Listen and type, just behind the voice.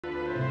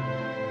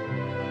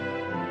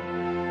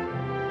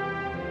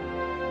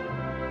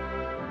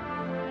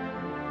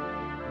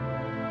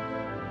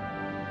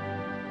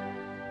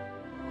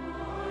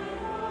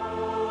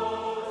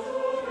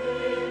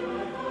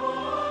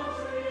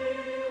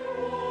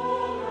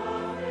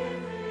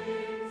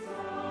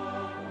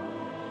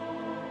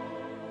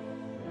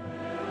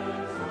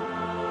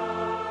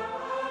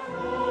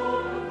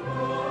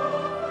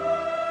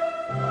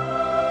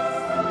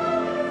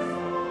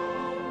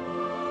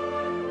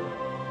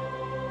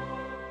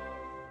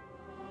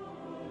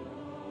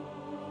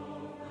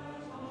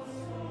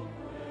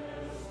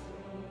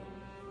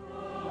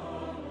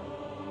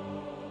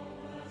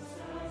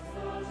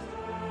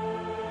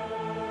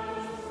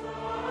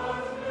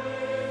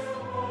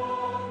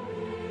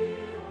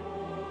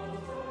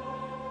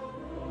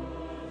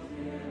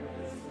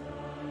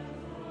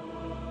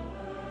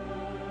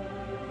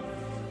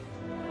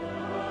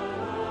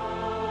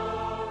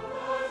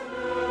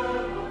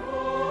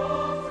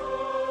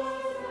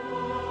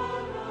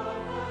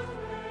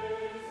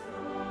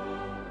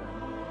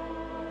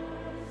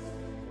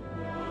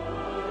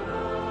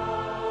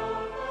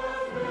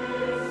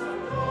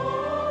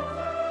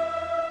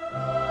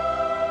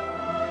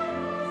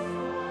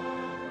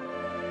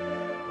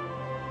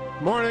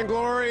Morning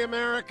Glory,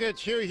 America.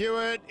 It's Hugh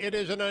Hewitt. It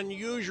is an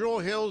unusual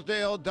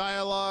Hillsdale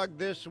dialogue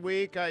this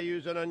week. I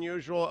use an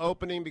unusual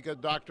opening because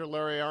Dr.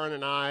 Larry Arnn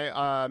and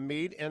I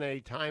meet in a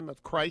time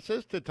of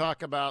crisis to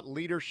talk about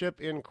leadership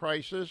in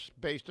crisis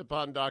based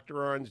upon Dr.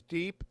 Arnn's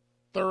deep,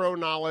 thorough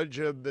knowledge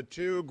of the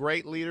two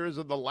great leaders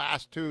of the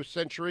last 2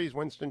 centuries,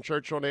 Winston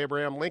Churchill and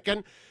Abraham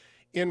Lincoln,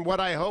 in what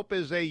I hope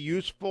is a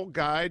useful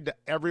guide to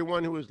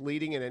everyone who is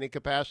leading in any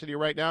capacity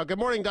right now. Good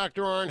morning,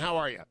 Dr. Arnn. How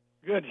are you?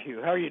 Good, Hugh.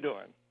 How are you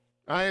doing?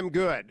 I am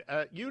good.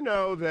 You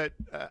know that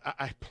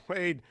I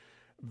played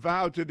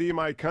Vow to Thee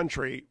My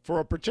Country for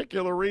a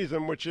particular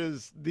reason, which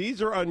is these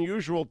are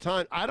unusual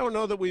times. I don't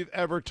know that we've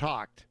ever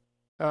talked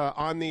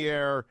on the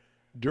air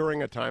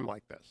during a time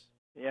like this.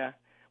 Yeah,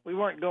 we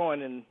weren't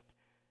going in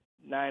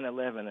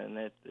 9/11, and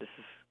this is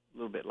a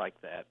little bit like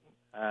that.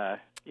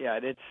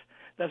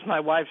 That's my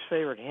wife's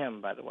favorite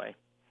hymn, by the way.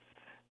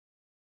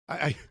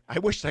 I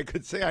wish I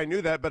could say I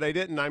knew that, but I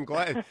didn't. I'm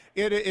glad.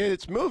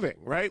 It's moving,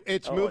 right?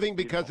 It's moving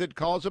because it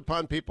calls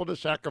upon people to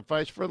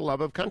sacrifice for the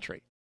love of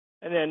country.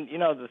 And then, you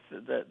know,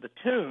 the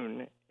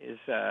tune is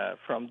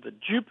from the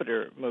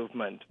Jupiter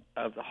movement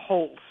of the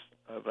Holst,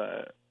 of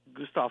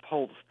Gustav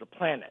Holst, The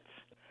Planets.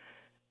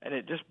 And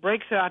it just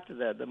breaks out to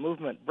that. The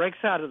movement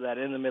breaks out of that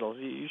in the middle.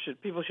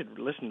 People should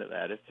listen to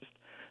that. It's just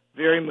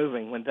very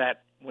moving when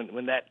that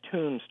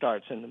tune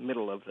starts in the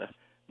middle of the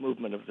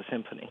movement of the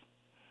symphony.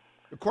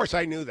 Of course,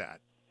 I knew that.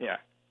 Yeah,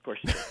 of course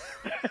you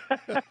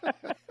did.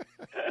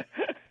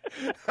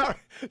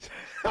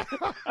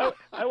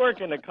 I work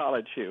in a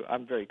college, Hugh.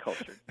 I'm very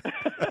cultured.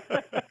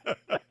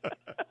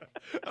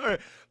 All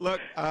right.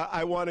 Look,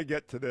 I want to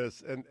get to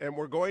this, and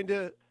we're going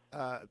to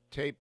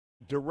tape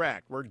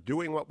direct. We're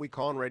doing what we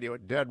call in radio a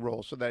dead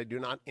roll so that I do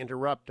not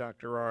interrupt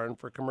Dr. Arnn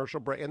for commercial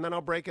break, and then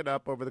I'll break it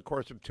up over the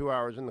course of 2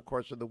 hours in the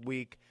course of the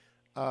week.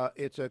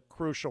 It's a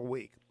crucial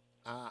week.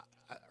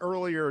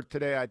 Earlier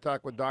today, I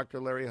talked with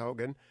Governor Larry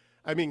Hogan,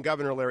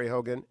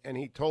 and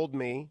he told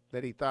me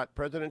that he thought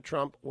President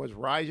Trump was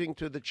rising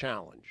to the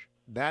challenge.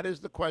 That is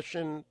the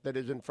question that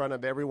is in front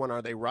of everyone.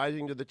 Are they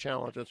rising to the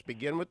challenge? Let's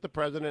begin with the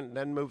president and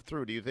then move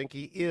through. Do you think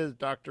he is,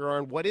 Dr.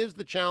 Arnn? What is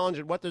the challenge,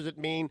 and what does it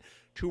mean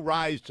to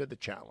rise to the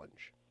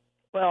challenge?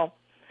 Well,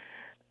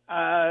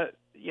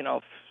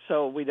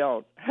 so we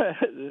don't.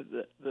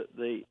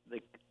 the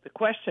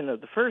question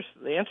of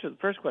the answer to the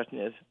first question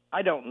is,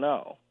 I don't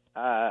know.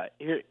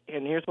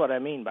 Here's what I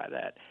mean by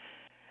that.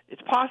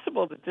 It's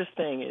possible that this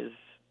thing is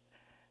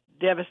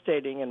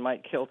devastating and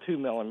might kill 2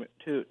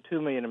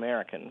 million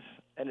Americans,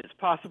 and it's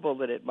possible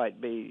that it might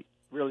be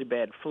really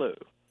bad flu.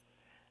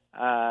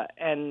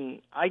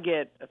 And I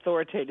get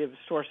authoritative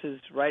sources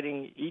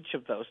writing each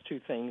of those two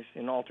things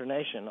in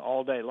alternation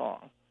all day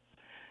long.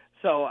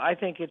 So I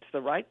think it's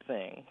the right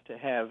thing to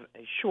have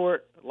a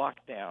short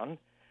lockdown,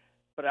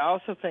 but I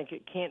also think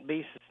it can't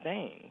be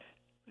sustained.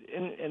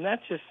 And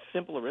that's just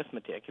simple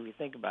arithmetic if you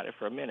think about it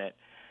for a minute.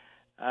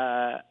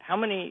 How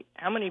many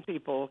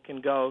people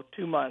can go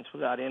 2 months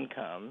without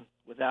income,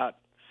 without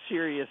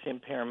serious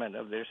impairment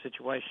of their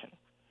situation?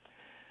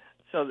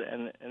 So,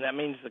 and that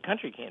means the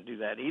country can't do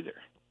that either.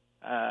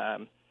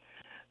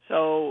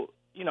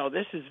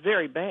 This is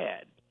very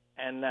bad,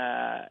 and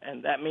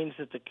that means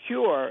that the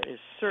cure is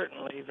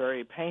certainly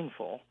very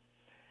painful,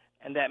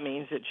 and that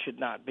means it should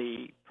not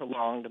be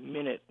prolonged a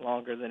minute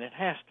longer than it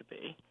has to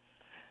be.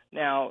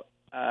 Now,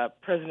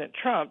 President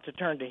Trump, to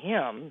turn to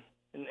him,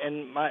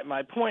 and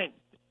my point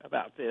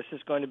about this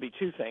is going to be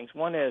 2 things.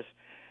 One is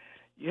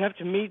you have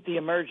to meet the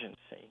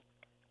emergency.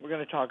 We're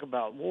going to talk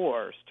about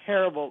wars,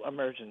 terrible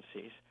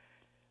emergencies,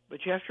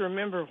 but you have to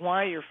remember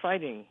why you're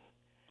fighting,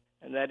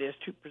 and that is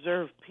to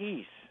preserve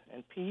peace.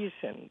 And peace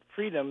and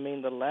freedom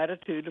mean the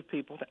latitude of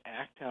people to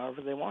act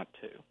however they want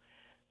to,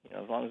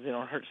 as long as they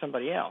don't hurt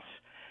somebody else.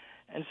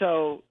 And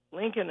so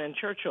Lincoln and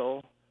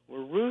Churchill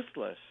were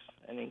ruthless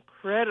and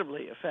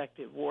incredibly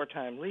effective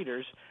wartime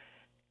leaders,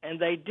 and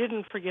they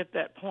didn't forget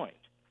that point.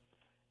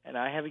 And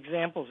I have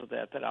examples of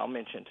that I'll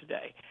mention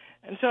today.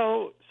 And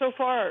so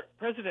far,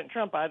 President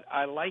Trump,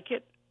 I like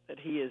it that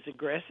he is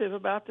aggressive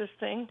about this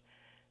thing,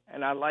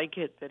 and I like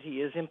it that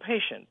he is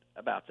impatient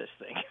about this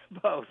thing,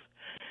 both.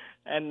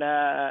 And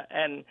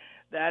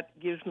that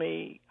gives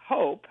me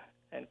hope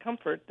and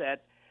comfort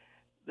that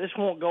this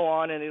won't go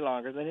on any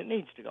longer than it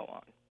needs to go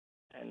on.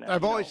 And,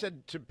 I've always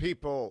said to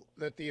people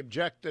that the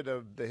objective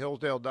of the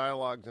Hillsdale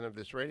Dialogues and of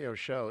this radio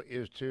show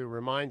is to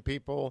remind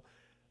people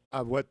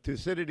of what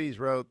Thucydides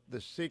wrote: the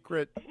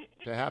secret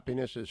to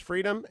happiness is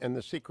freedom, and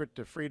the secret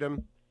to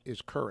freedom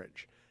is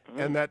courage.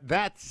 And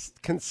that's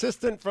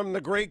consistent from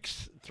the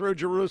Greeks through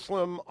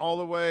Jerusalem all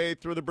the way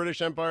through the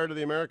British Empire to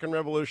the American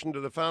Revolution to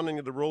the founding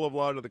of the rule of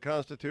law to the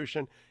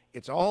Constitution.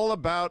 It's all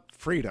about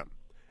freedom.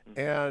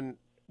 And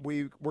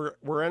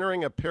we're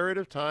entering a period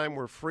of time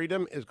where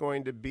freedom is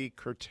going to be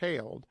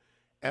curtailed,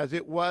 as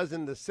it was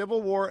in the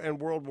Civil War and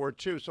World War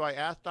II. So I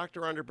asked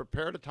Dr. Arnn to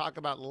prepare to talk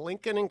about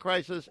Lincoln in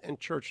crisis and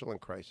Churchill in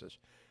crisis.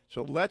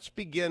 So let's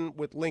begin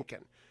with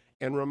Lincoln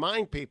and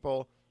remind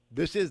people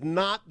This is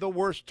not the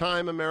worst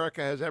time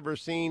America has ever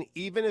seen,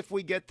 even if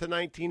we get to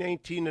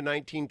 1918 to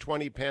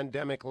 1920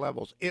 pandemic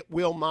levels. It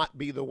will not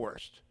be the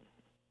worst.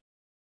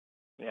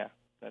 Yeah,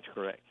 that's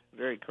correct.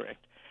 Very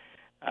correct.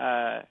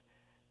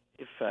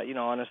 If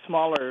on a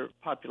smaller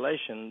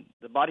population,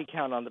 the body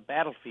count on the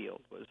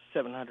battlefield was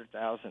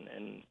 700,000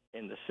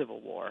 in the Civil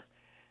War,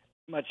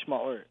 much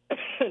smaller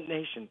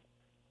nation.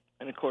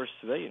 And, of course,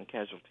 civilian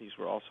casualties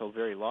were also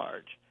very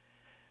large.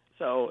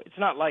 So it's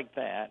not like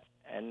that,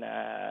 and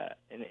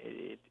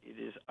it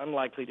is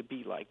unlikely to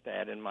be like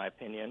that, in my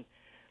opinion.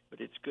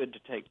 But it's good to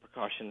take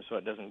precautions so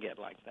it doesn't get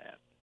like that.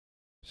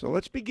 So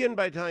let's begin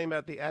by talking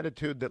about the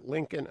attitude that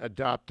Lincoln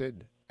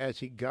adopted as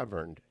he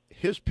governed.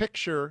 His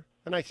picture,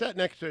 and I sat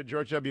next to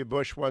George W.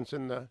 Bush once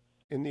in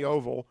the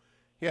Oval.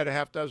 He had a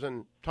half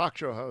dozen talk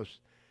show hosts,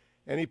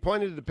 and he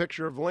pointed to the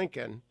picture of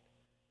Lincoln,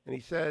 and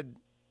he said,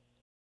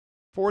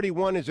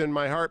 41 is in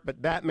my heart,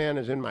 but that man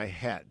is in my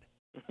head.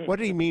 What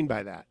did he mean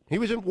by that? He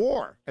was in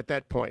war at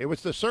that point. It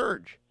was the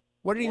surge.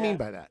 What did he mean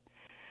by that?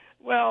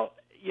 Well,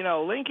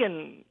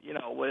 Lincoln,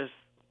 was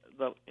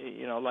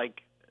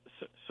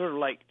sort of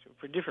like,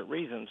 for different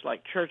reasons,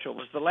 like Churchill,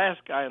 was the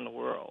last guy in the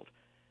world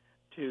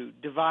to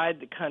divide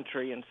the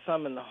country and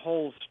summon the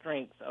whole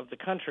strength of the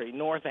country,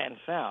 North and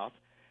South,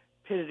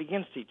 pitted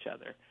against each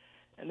other.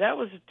 And that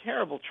was a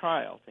terrible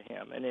trial to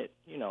him, and it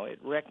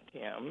wrecked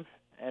him.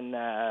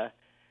 And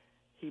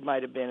he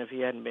might have been, if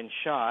he hadn't been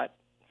shot,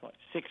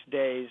 6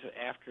 days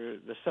after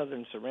the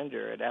Southern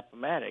surrender at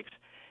Appomattox,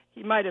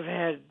 he might have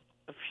had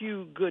a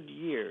few good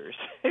years,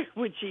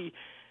 which he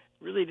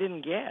really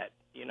didn't get,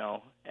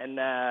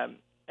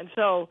 and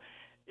so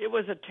it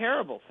was a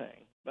terrible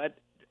thing. But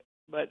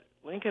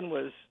Lincoln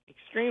was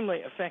extremely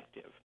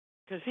effective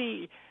because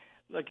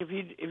if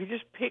you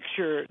just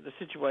picture the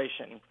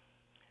situation,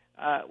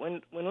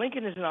 when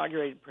Lincoln is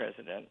inaugurated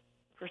president,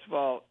 first of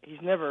all,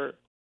 he's never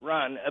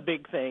run a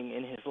big thing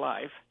in his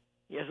life.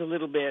 He has a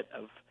little bit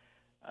of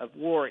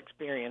war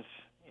experience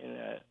in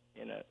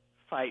a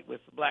fight with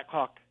the Black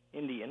Hawk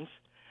Indians,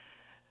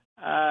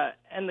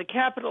 and the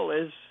Capitol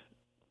is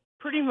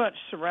pretty much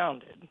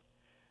surrounded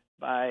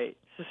by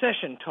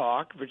secession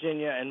talk,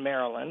 Virginia and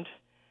Maryland,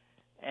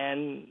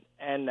 and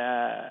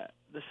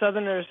the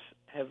Southerners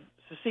have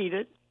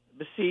seceded,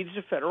 besieged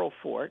a federal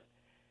fort,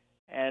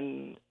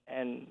 and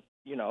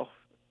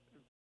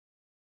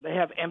they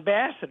have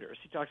ambassadors.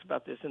 He talks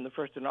about this in the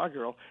first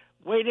inaugural,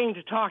 waiting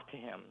to talk to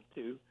him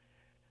to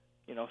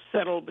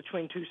settle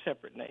between two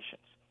separate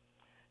nations.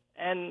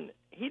 And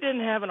he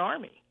didn't have an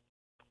army,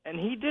 and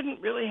he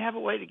didn't really have a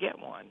way to get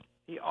one.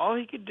 All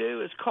he could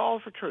do is call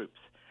for troops,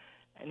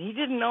 and he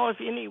didn't know if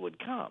any would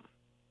come.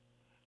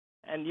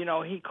 And,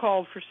 he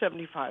called for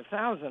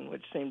 75,000,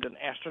 which seemed an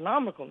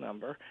astronomical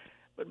number,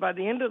 but by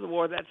the end of the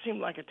war, that seemed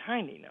like a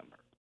tiny number.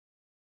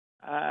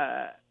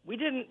 We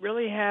didn't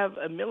really have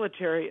a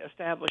military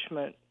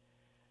establishment.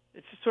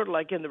 It's sort of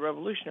like in the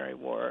Revolutionary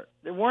War.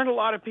 There weren't a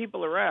lot of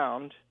people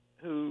around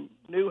who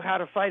knew how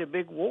to fight a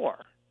big war.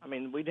 I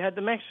mean, we'd had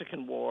the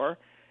Mexican War,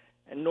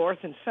 and North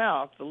and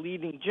South, the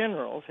leading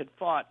generals, had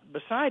fought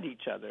beside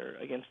each other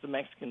against the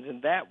Mexicans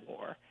in that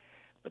war.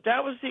 But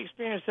that was the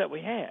experience that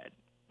we had,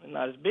 and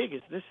not as big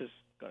as this is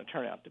going to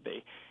turn out to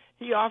be.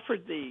 He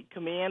offered the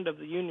command of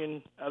the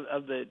Union,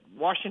 of the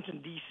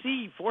Washington,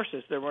 D.C.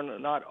 forces, there were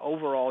not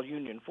overall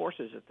Union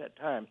forces at that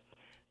time,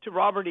 to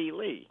Robert E.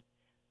 Lee,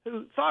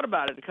 who thought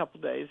about it a couple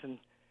of days and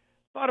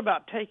thought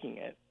about taking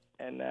it,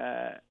 and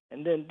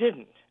then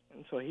didn't.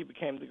 And so he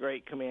became the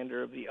great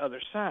commander of the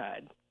other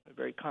side, a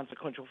very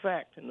consequential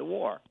fact in the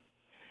war.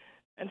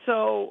 And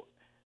so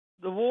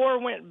the war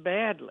went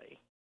badly.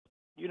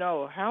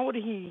 How would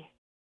he,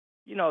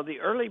 the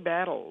early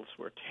battles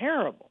were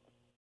terrible.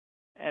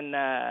 And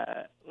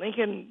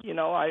Lincoln,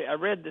 I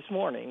read this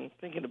morning,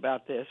 thinking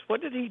about this, what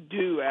did he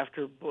do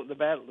after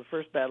the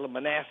first battle of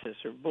Manassas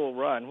or Bull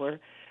Run, where,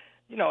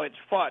 it's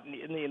fought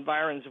in the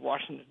environs of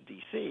Washington,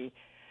 D.C.,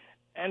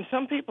 and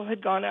some people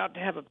had gone out to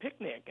have a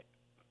picnic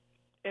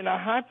in a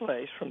high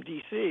place from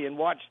D.C. and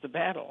watched the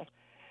battle,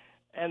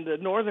 and the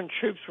Northern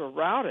troops were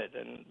routed,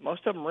 and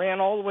most of them ran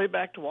all the way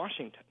back to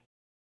Washington.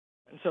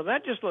 And so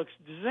that just looks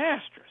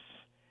disastrous.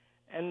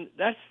 And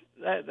that's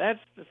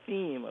the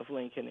theme of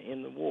Lincoln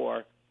in the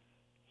war.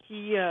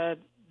 He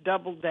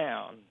doubled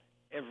down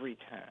every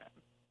time.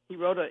 He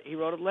wrote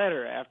a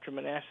letter after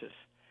Manassas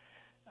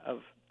of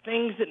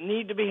things that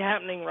need to be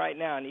happening right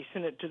now, and he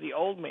sent it to the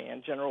old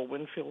man, General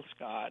Winfield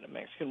Scott, a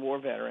Mexican War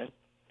veteran,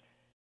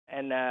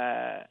 and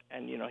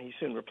he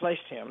soon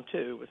replaced him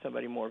too with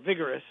somebody more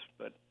vigorous,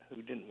 but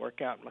who didn't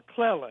work out,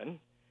 McClellan.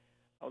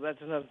 Oh,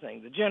 that's another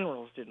thing. The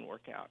generals didn't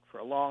work out for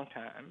a long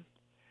time.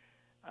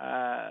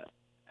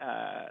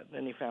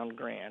 Then he found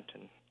Grant,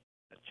 and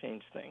that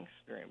changed things.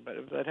 But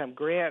at that time,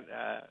 Grant,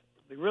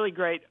 the really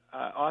great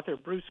author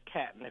Bruce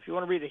Catton, if you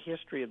want to read a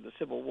history of the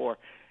Civil War,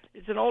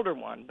 it's an older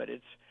one, but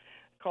it's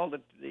called the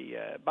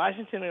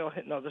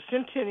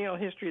Centennial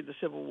History of the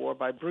Civil War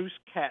by Bruce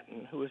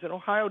Catton, who was an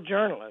Ohio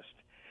journalist.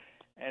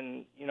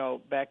 And,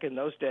 back in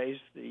those days,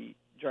 the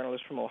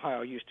journalists from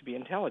Ohio used to be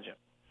intelligent.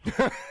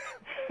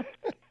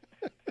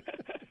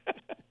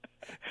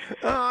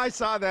 Oh, I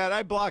saw that.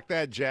 I blocked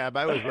that jab.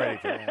 I was ready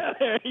for that.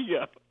 There you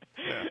go.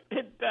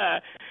 Yeah.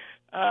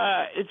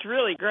 It's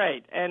really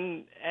great,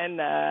 and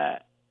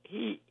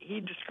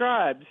he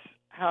describes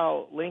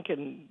how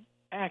Lincoln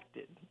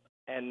acted,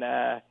 and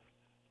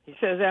he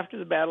says after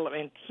the Battle of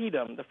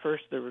Antietam,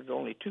 there was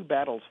only 2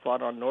 battles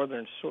fought on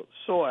northern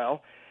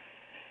soil.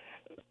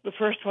 The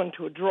first one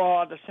to a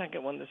draw, the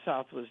second one the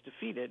South was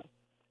defeated,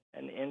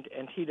 and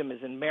Antietam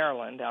is in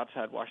Maryland,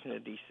 outside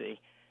Washington D.C.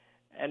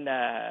 And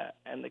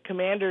the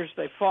commanders,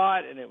 they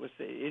fought, and it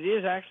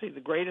is actually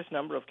the greatest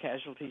number of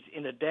casualties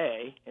in a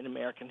day in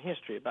American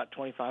history. About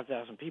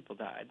 25,000 people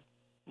died,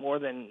 more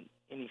than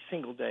any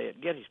single day at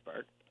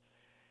Gettysburg.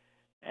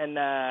 And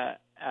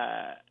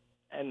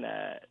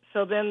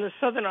so then the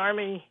Southern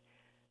Army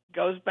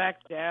goes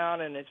back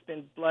down, and it's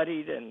been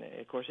bloodied, and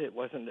of course it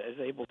wasn't as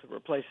able to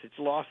replace its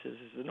losses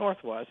as the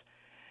North was.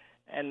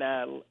 And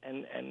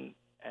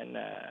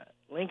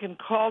Lincoln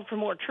called for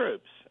more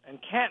troops, and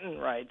Catton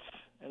writes,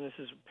 and this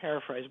is a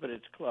paraphrase, but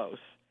it's close.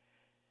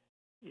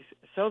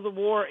 So the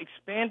war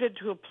expanded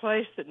to a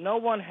place that no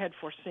one had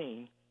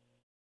foreseen,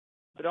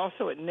 but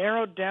also it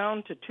narrowed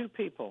down to 2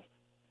 people,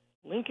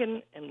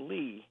 Lincoln and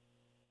Lee,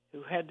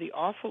 who had the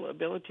awful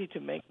ability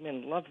to make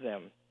men love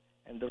them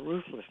and the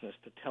ruthlessness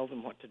to tell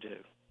them what to do.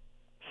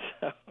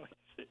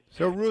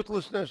 So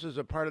ruthlessness is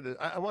a part of this.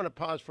 I want to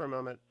pause for a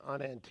moment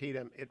on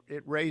Antietam.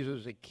 It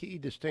raises a key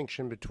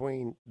distinction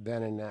between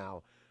then and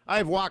now.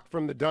 I've walked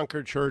from the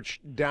Dunker Church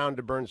down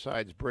to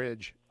Burnside's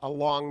Bridge,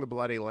 along the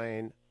Bloody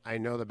Lane. I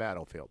know the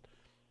battlefield.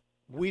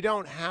 We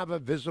don't have a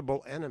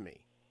visible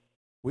enemy.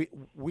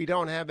 We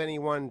don't have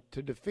anyone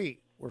to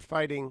defeat. We're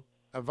fighting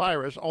a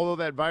virus, although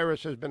that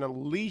virus has been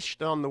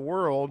unleashed on the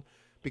world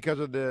because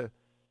of the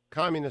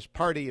Communist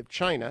Party of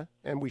China,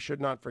 and we should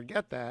not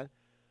forget that.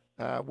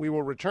 We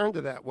will return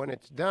to that when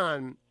it's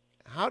done.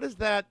 How does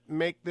that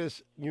make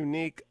this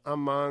unique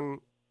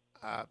among,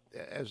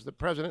 as the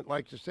president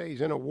likes to say,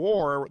 he's in a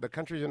war, the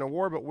country's in a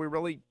war, but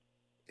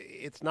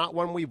it's not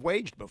one we've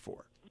waged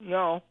before.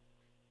 No.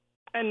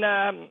 And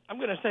I'm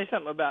going to say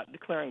something about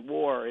declaring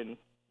war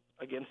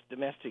against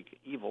domestic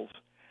evils.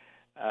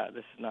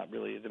 This is not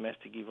really a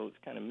domestic evil, it's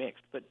kind of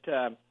mixed. But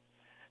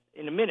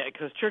in a minute,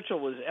 because Churchill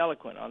was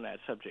eloquent on that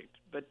subject.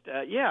 But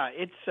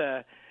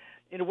it's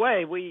in a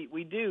way,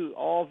 we do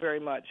all very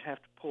much have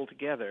to pull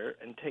together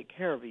and take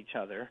care of each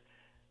other.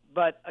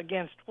 But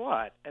against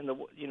what? And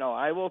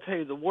I will tell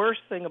you the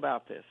worst thing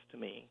about this to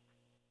me.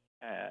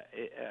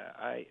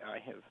 I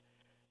have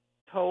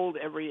told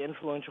every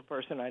influential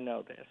person I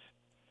know this.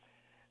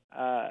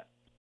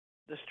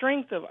 The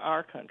strength of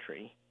our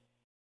country,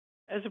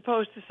 as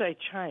opposed to say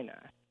China.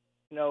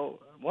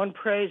 One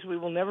prays we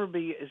will never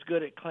be as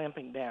good at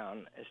clamping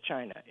down as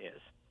China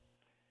is.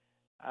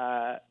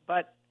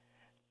 But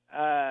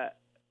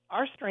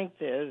our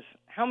strength is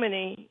how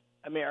many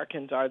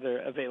Americans are there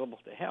available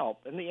to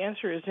help? And the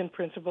answer is, in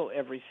principle,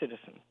 every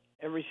citizen.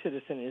 Every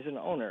citizen is an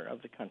owner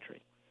of the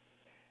country.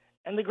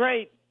 And the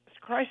great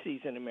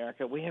crises in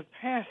America, we have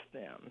passed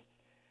them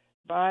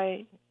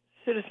by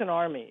citizen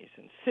armies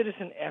and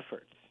citizen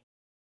efforts.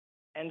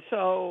 And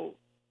so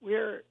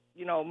we're,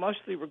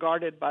 mostly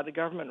regarded by the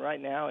government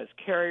right now as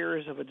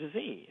carriers of a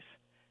disease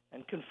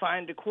and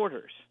confined to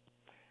quarters.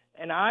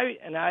 And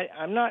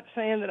I'm not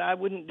saying that I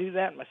wouldn't do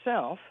that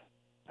myself,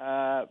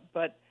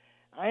 but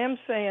I am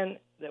saying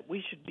that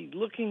we should be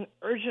looking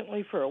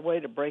urgently for a way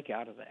to break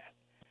out of that.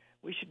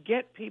 We should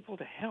get people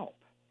to help.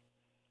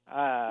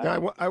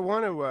 Now, I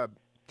want to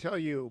tell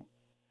you,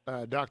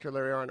 Dr.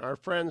 Larry Arnn, our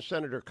friend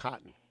Senator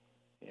Cotton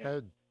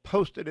had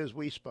posted as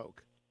we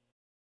spoke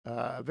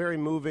a very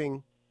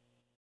moving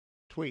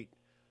tweet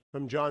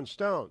from John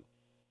Stone.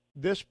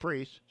 This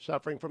priest,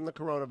 suffering from the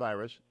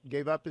coronavirus,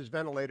 gave up his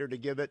ventilator to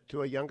give it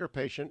to a younger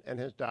patient and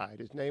has died.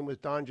 His name was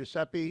Don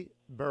Giuseppe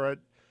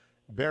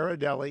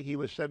Berardelli. He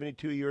was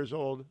 72 years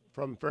old,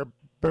 from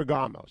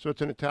Bergamo. So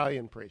it's an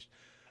Italian priest.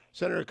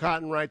 Senator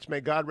Cotton writes, "May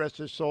God rest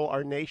his soul.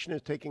 Our nation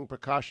is taking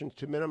precautions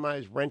to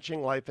minimize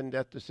wrenching life and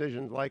death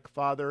decisions like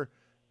Father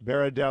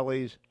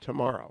Berardelli's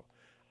tomorrow."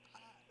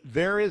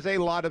 There is a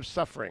lot of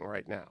suffering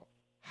right now.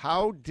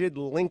 How did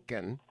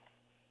Lincoln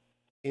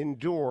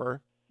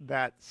endure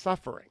that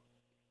suffering?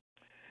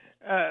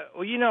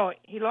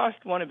 He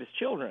lost one of his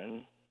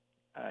children,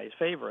 his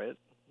favorite,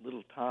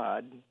 little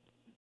Todd,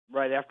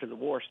 right after the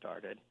war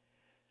started.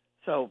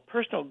 So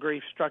personal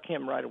grief struck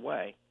him right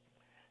away.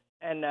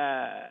 And,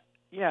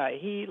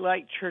 he,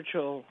 like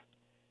Churchill,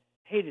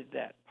 hated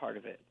that part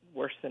of it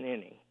worse than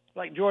any.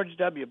 Like George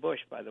W. Bush,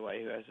 by the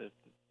way, who has a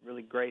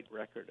really great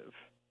record of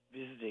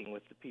visiting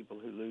with the people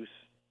who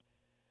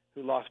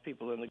lost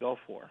people in the Gulf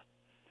War,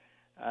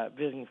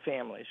 visiting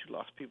families who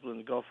lost people in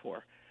the Gulf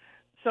War.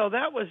 So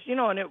that was,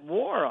 and it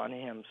wore on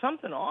him,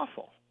 something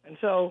awful. And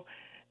so,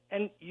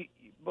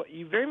 but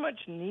you very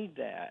much need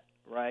that,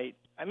 right?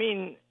 I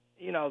mean,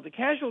 the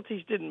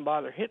casualties didn't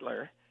bother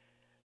Hitler.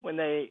 When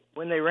they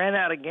ran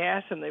out of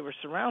gas and they were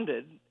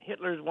surrounded,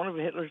 one of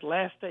Hitler's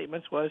last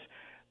statements was,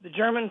 "The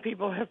German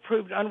people have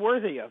proved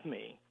unworthy of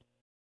me."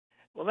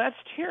 Well, that's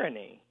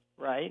tyranny,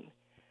 right?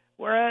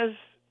 Whereas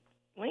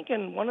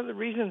Lincoln, one of the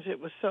reasons it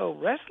was so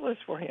restless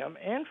for him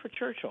and for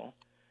Churchill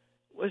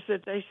was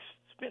that they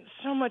spent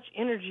so much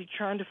energy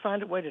trying to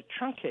find a way to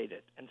truncate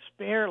it and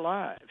spare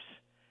lives.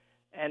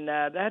 And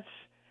that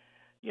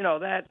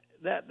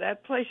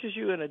places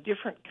you in a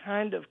different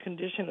kind of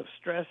condition of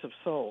stress of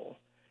soul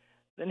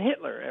than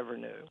Hitler ever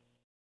knew.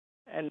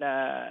 And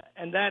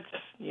that's,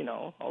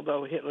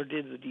 although Hitler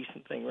did the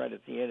decent thing right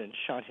at the end and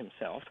shot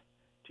himself.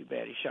 Too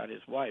bad he shot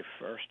his wife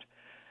first.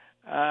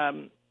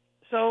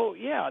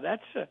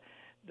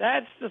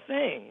 That's the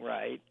thing,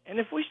 right? And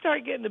if we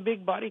start getting a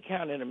big body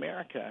count in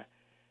America,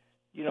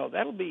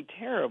 that'll be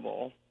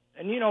terrible.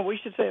 And, we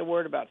should say a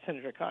word about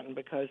Senator Cotton,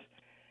 because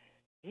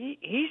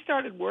he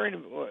started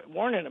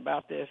warning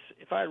about this,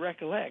 if I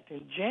recollect,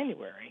 in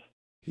January.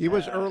 He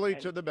was early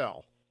to the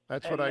bell.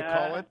 That's what I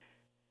call it,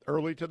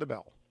 early to the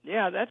bell.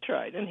 Yeah, that's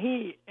right.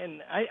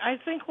 And I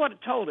think what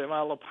it told him,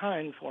 I'll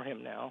opine for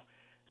him now,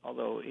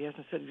 although he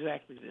hasn't said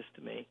exactly this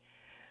to me.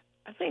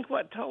 I think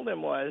what told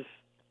him was,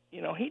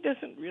 he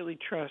doesn't really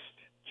trust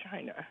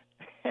China.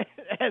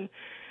 And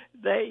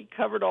they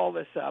covered all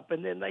this up,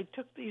 and then they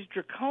took these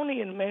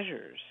draconian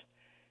measures.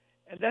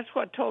 And that's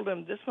what told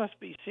him this must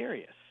be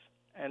serious.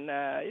 And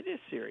it is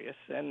serious.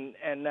 And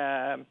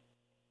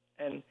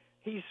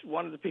he's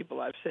one of the people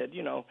I've said,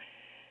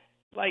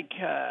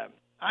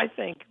 I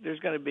think there's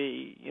going to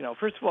be,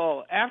 first of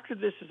all, after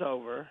this is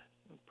over,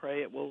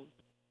 pray it will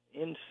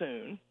end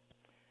soon.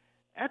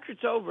 After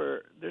it's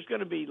over, there's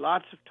going to be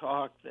lots of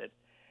talk that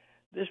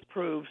this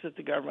proves that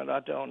the government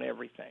ought to own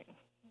everything,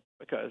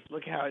 because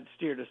look how it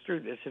steered us through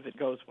this if it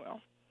goes well.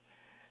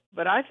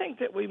 But I think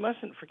that we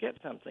mustn't forget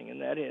something,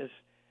 and that is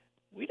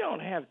we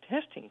don't have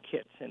testing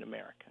kits in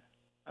America.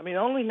 I mean,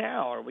 only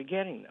now are we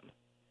getting them.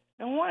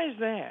 Now, why is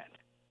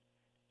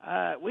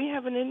that? We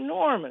have an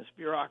enormous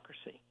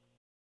bureaucracy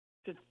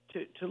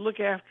to look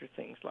after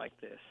things like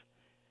this.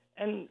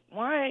 And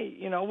why,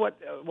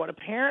 what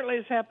apparently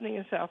is happening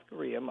in South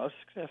Korea, most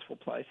successful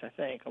place, I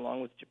think,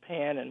 along with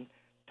Japan and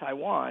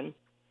Taiwan,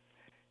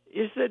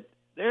 is that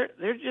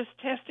they're just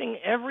testing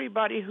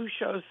everybody who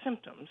shows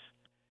symptoms,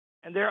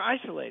 and they're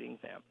isolating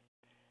them.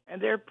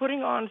 And they're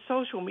putting on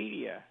social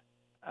media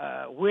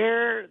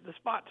where the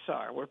spots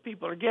are, where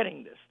people are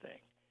getting this thing,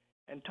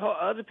 and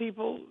other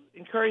people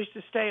encouraged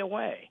to stay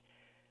away.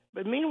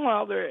 But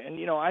meanwhile,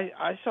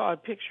 I saw a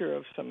picture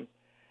of some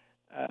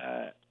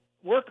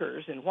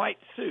workers in white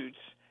suits.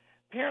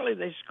 Apparently,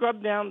 they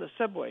scrubbed down the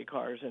subway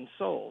cars in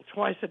Seoul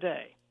twice a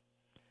day.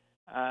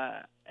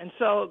 And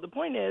so the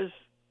point is,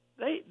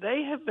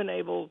 they have been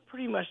able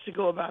pretty much to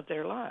go about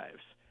their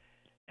lives.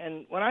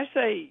 And when I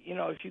say,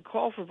 if you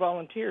call for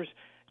volunteers,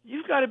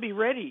 you've got to be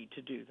ready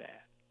to do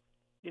that.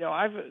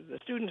 The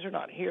students are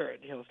not here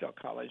at Hillsdale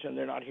College, and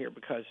they're not here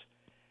because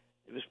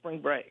it was spring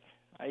break.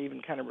 I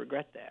even kind of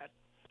regret that.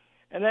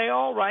 And they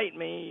all write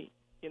me,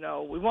 we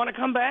want to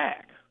come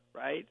back,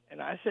 right?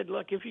 And I said,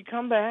 look, if you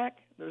come back,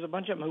 there's a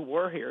bunch of them who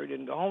were here who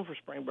didn't go home for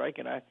spring break,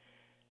 and I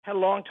had a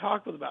long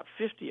talk with about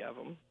 50 of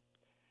them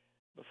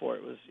before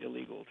it was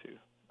illegal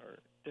or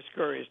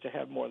discouraged to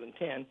have more than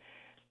 10.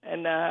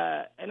 And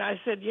I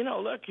said,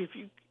 look,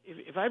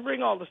 if I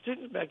bring all the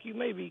students back, you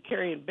may be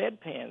carrying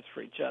bedpans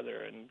for each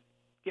other and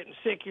getting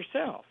sick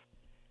yourself.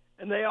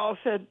 And they all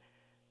said,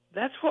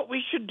 that's what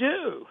we should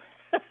do.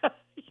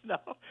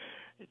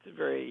 It's a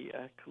very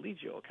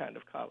collegial kind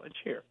of college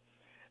here.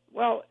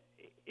 Well,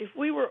 if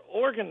we were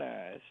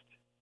organized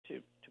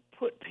to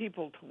put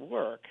people to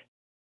work,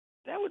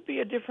 that would be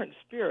a different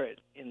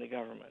spirit in the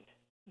government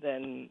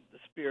than the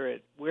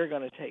spirit, we're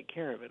going to take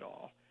care of it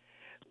all.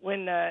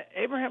 When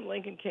Abraham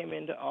Lincoln came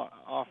into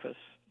office,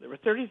 there were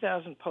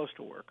 30,000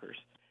 postal workers,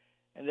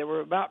 and there were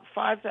about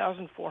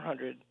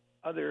 5,400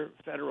 other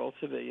federal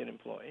civilian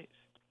employees.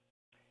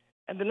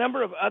 And the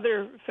number of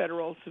other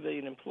federal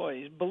civilian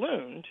employees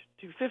ballooned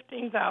to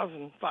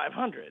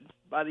 15,500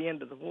 by the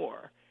end of the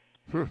war.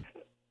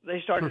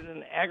 They started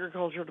an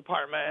agriculture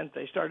department.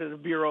 They started a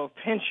Bureau of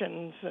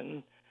Pensions,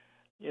 and,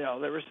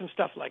 there was some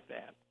stuff like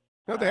that.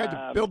 No, they had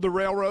to build the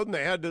railroad, and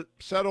they had to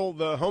settle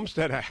the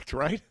Homestead Act,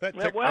 right? That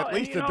took at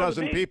least a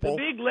dozen people.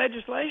 The big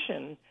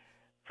legislation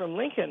from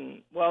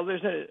Lincoln,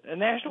 there's a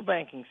national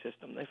banking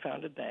system. They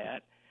founded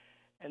that.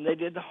 And they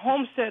did the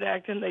Homestead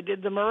Act, and they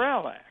did the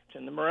Morrill Act.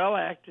 And the Morrill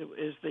Act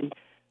is the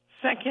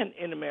second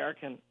in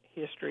American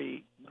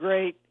history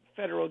great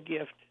federal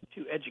gift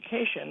to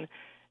education,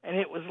 and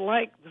it was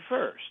like the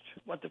first.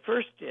 What the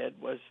first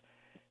did was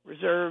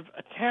reserve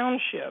a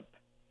township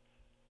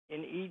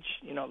in each,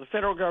 the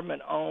federal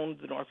government owned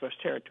the Northwest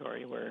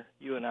Territory, where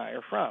you and I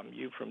are from,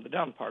 you from the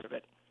dumb part of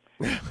it.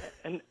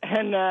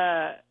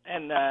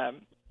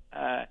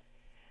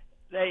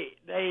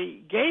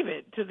 They gave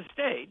it to the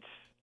states,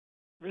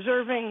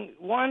 reserving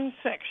one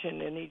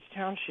section in each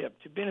township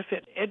to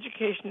benefit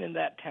education in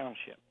that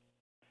township.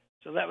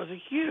 So that was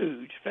a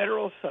huge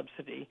federal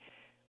subsidy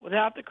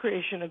without the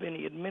creation of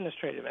any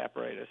administrative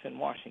apparatus in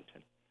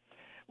Washington.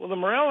 Well, the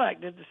Morrill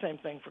Act did the same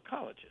thing for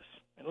colleges,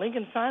 and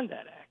Lincoln signed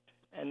that act,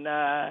 and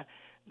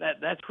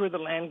that's where the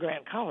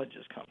land-grant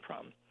colleges come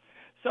from.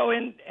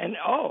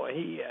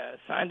 He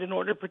signed an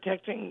order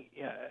protecting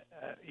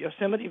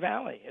Yosemite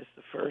Valley as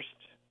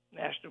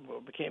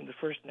became the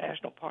first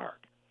national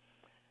park,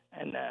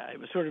 and it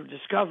was sort of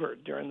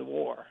discovered during the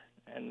war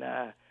and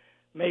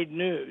made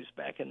news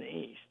back in the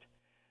East.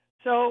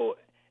 So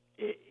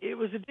it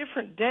was a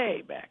different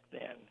day back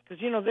then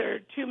because there are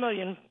 2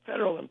 million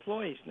federal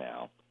employees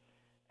now,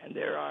 and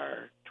there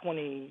are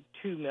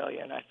 22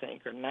 million, I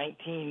think, or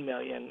 19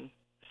 million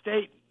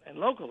state and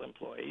local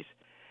employees,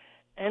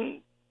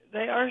 and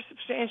they are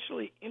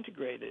substantially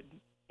integrated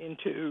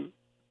into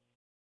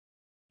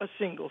a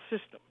single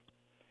system.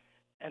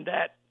 And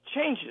that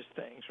changes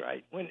things,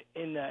 right? When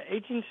in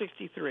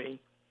 1863,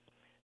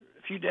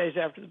 a few days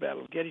after the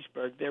Battle of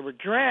Gettysburg, there were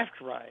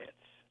draft riots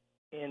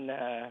in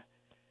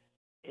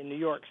New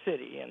York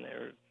City, and there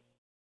were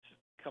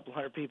a couple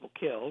hundred people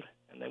killed,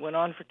 and they went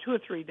on for 2 or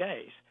 3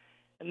 days.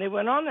 And they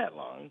went on that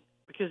long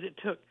because it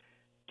took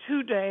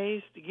 2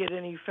 days to get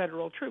any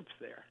federal troops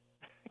there.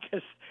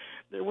 Because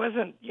there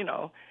wasn't,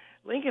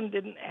 Lincoln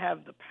didn't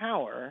have the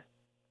power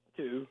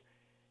to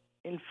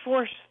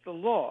enforce the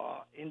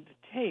law in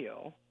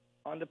detail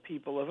on the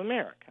people of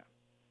America.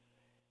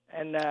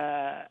 And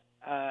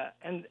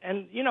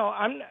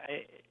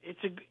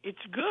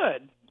it's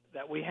good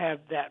that we have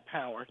that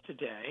power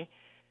today,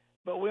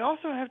 but we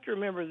also have to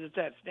remember that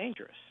that's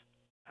dangerous.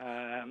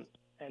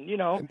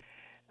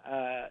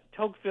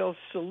 Tocqueville's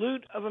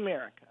salute of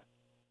America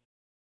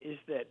is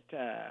that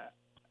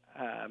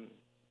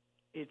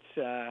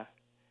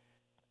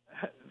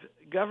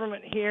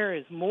government here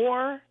is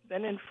more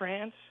than in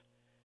France,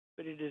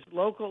 but it is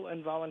local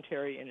and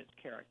voluntary in its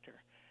character.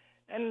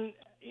 And,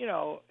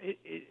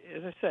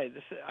 as I say,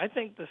 I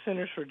think the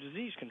Centers for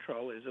Disease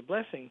Control is a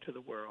blessing to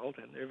the world,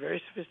 and they're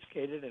very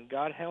sophisticated, and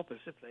God hope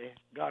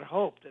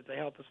that they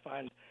help us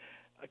find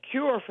a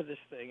cure for this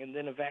thing and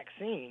then a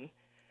vaccine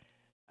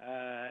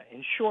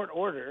in short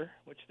order,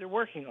 which they're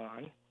working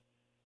on.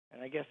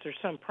 And I guess there's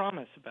some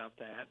promise about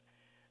that.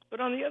 But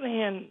on the other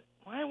hand,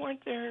 why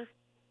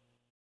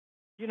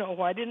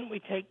didn't we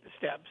take the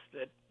steps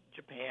that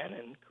Japan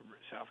and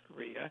South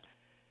Korea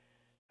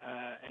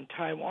and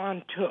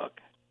Taiwan took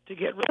to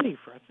get ready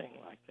for a thing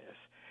like this?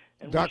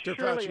 And Dr.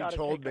 Fauci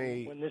told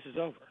me when this is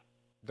over.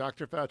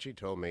 Dr. Fauci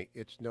told me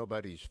it's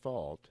nobody's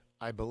fault.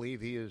 I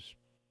believe he is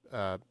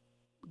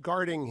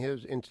guarding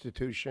his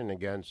institution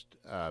against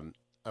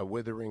a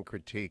withering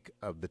critique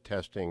of the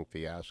testing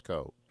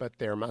fiasco. But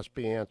there must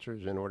be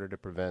answers in order to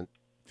prevent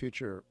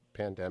future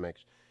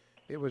pandemics.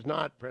 It was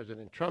not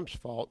President Trump's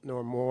fault,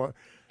 no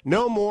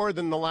more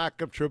than the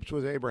lack of troops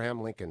was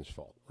Abraham Lincoln's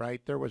fault,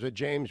 right? There was a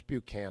James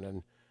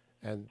Buchanan,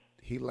 and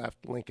he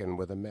left Lincoln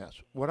with a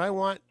mess. What I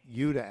want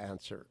you to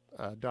answer,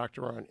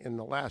 Dr. Arnn, in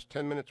the last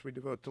 10 minutes we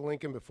devote to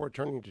Lincoln before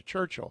turning to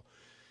Churchill,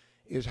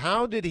 is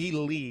how did he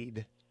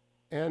lead?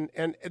 And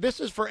this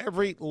is for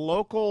every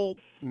local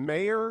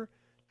mayor,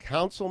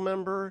 council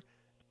member,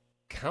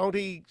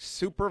 county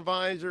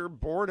supervisor,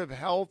 board of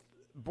health,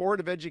 board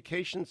of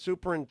education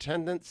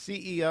superintendent,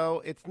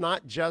 CEO. It's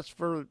not just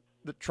for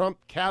the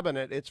Trump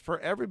cabinet. It's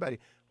for everybody.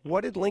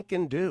 What did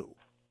Lincoln do?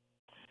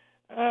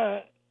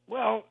 The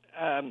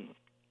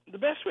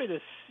best way to,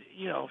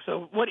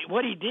 so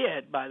what he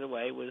did, by the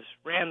way, was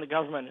ran the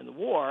government in the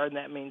war, and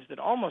that means that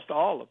almost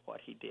all of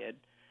what he did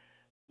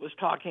was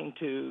talking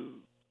to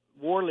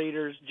war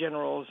leaders,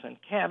 generals,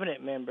 and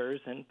cabinet members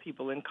and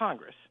people in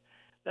Congress.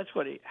 That's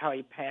how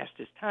he passed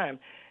his time.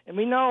 And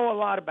we know a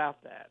lot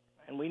about that.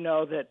 And we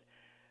know that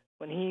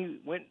when he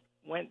went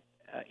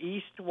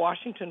east to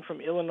Washington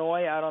from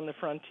Illinois out on the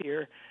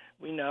frontier,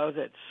 we know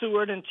that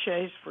Seward and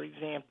Chase, for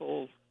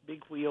example,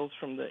 big wheels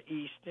from the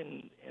east,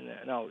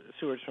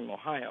 Seward's from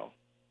Ohio,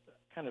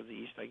 kind of the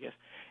east, I guess.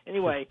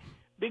 Anyway,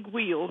 big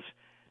wheels,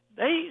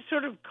 they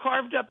sort of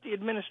carved up the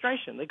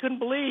administration. They couldn't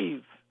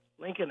believe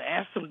Lincoln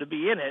asked them to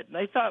be in it, and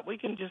they thought we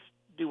can just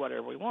do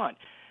whatever we want.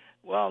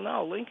 Well,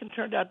 no, Lincoln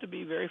turned out to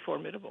be very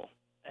formidable,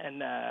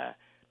 and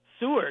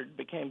Seward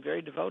became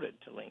very devoted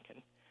to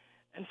Lincoln.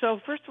 And so,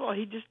 first of all,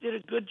 he just did a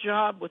good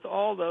job with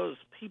all those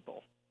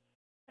people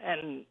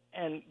and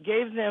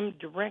gave them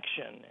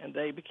direction, and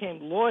they became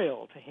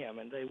loyal to him,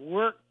 and they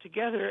worked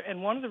together.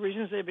 And one of the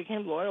reasons they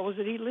became loyal was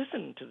that he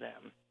listened to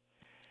them.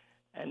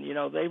 And,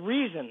 they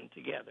reasoned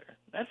together.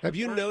 Have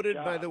you noted,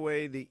 by the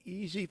way, the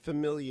easy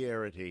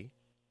familiarity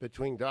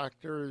between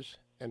doctors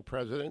and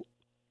president?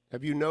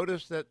 Have you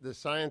noticed that the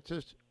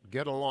scientists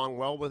get along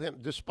well with him,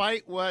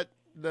 despite what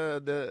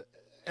the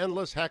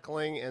endless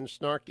heckling and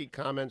snarky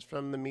comments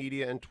from the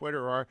media and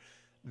Twitter are?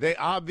 They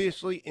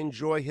obviously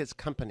enjoy his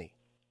company.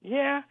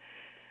 Yeah,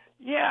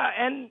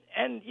 and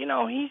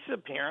he's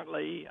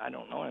apparently, I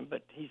don't know him,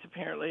 but he's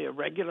apparently a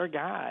regular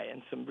guy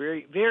in some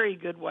very, very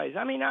good ways.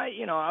 I mean,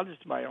 I'll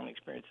just my own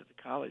experience at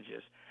the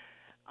colleges.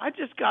 I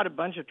just got a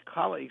bunch of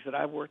colleagues that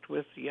I've worked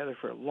with together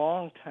for a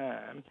long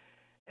time,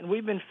 and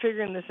we've been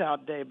figuring this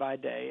out day by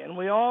day, and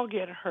we all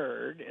get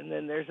heard, and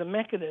then there's a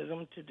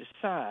mechanism to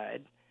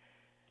decide,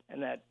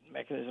 and that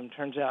mechanism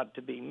turns out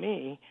to be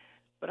me.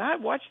 But I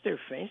watch their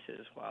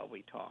faces while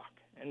we talk,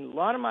 And a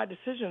lot of my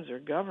decisions are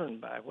governed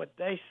by what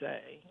they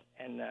say,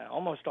 and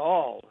almost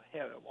all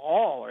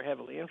are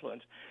heavily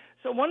influenced.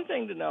 So one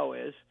thing to know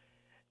is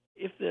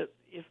if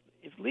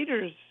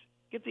leaders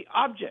get the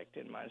object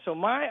in mind. So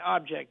my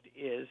object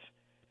is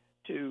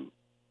to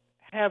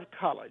have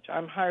college.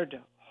 I'm hired to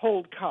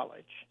hold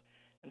college.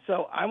 And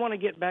so I want to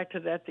get back to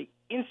that the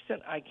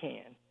instant I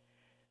can.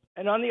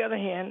 And on the other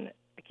hand,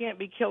 I can't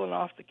be killing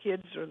off the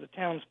kids or the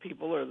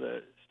townspeople or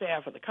the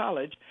staff of the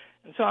college.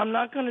 And so I'm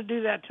not going to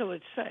do that till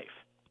it's safe.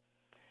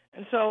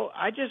 And so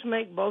I just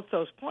make both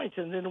those points,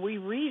 and then we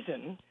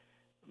reason.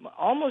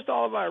 Almost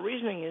all of our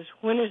reasoning is,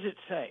 when is it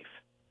safe?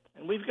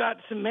 And we've got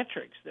some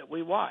metrics that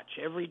we watch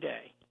every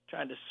day,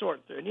 trying to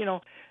sort through.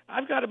 And,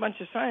 I've got a bunch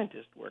of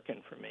scientists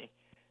working for me.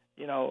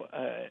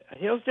 A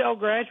Hillsdale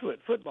graduate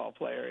football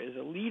player is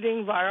a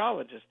leading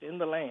virologist in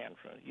the land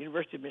from the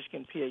University of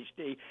Michigan,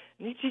 PhD,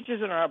 and he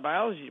teaches in our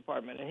biology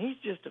department, and he's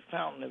just a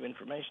fountain of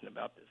information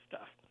about this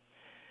stuff.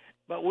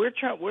 But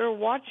we're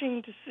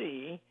watching to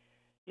see,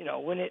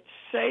 when it's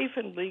safe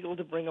and legal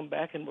to bring them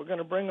back, and we're going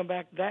to bring them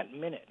back that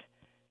minute.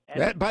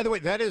 That, by the way,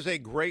 that is a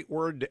great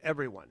word to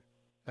everyone.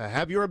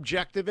 Have your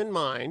objective in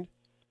mind,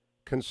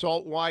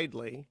 consult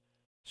widely,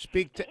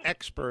 speak to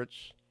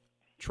experts,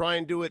 try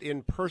and do it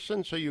in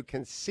person so you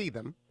can see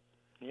them,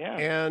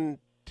 and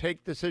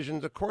take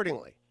decisions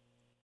accordingly.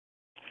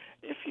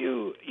 If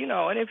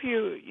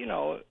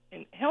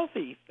in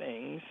healthy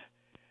things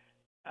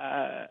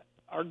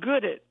are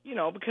good at,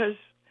 because,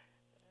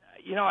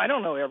 I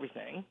don't know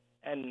everything,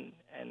 and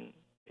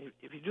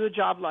if you do a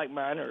job like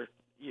mine, or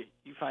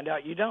you find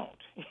out you don't,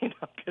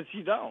 because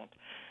you don't,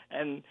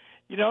 and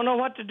you don't know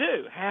what to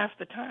do half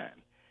the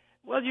time.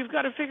 Well, you've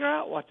got to figure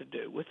out what to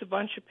do with a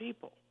bunch of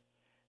people.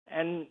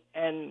 And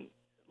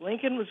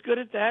Lincoln was good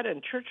at that,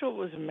 and Churchill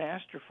was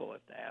masterful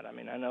at that. I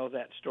mean, I know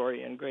that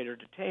story in greater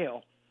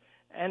detail.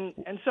 And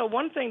so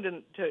one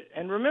thing to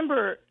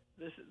remember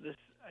this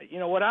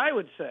what I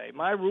would say,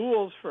 my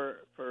rules for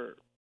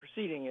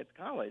proceeding at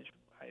college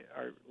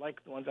are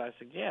like the ones I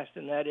suggest,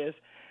 and that is,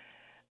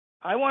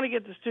 I want to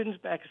get the students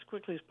back as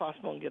quickly as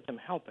possible and get them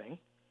helping.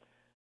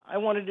 I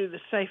want to do the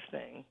safe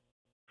thing,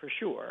 for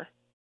sure,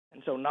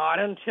 and so not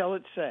until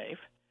it's safe.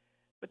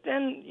 But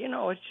then,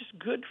 it's just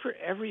good for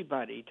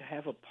everybody to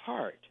have a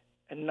part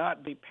and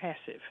not be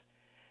passive.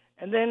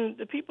 And then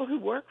the people who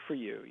work for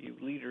you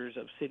leaders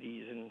of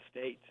cities and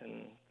states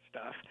and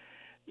stuff,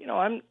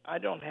 I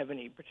don't have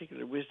any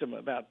particular wisdom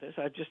about this.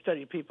 I've just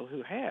studied people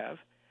who have.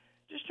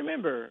 Just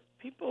remember,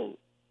 people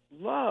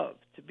love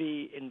to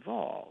be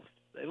involved.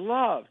 They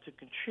love to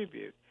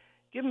contribute.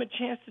 Give them a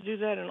chance to do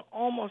that, and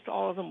almost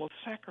all of them will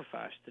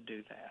sacrifice to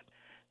do that.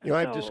 And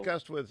I've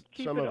discussed with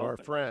some of our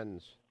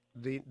friends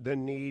the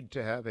need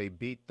to have a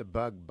beat the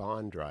bug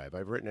bond drive.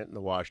 I've written it in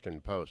the Washington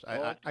Post.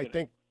 I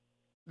think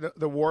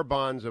the war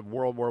bonds of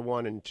World War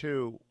I and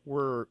II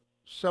were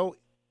so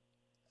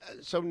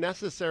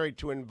necessary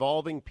to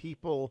involving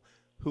people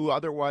who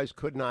otherwise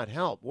could not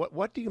help.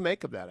 What do you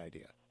make of that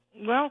idea?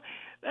 Well,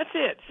 that's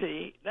it.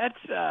 See, that's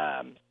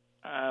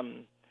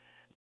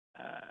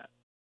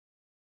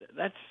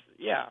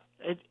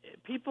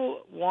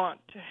people want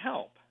to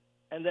help,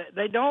 and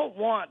they don't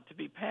want to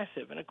be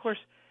passive. And of course,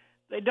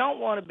 they don't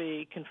want to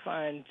be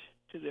confined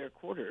to their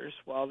quarters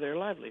while their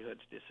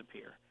livelihoods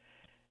disappear.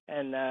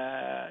 And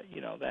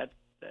that,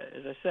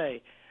 as I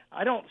say,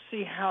 I don't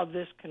see how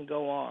this can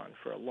go on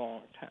for a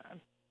long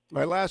time.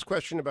 My last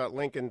question about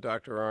Lincoln,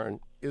 Dr. Arnn,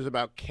 is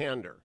about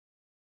candor.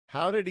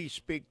 How did he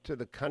speak to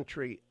the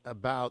country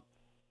about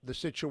the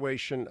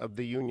situation of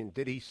the Union?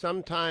 Did he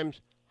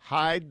sometimes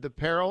hide the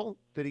peril?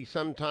 Did he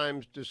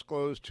sometimes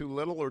disclose too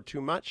little or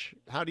too much?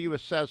 How do you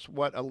assess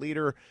what a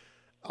leader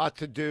ought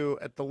to do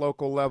at the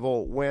local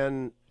level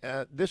when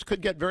this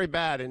could get very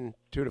bad in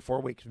 2 to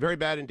 4 weeks? Very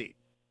bad indeed.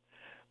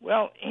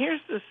 Well,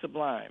 here's the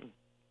sublime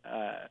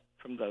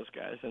from those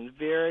guys, and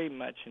very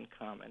much in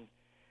common.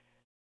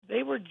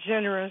 They were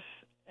generous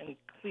and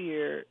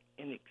clear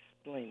in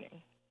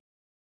explaining.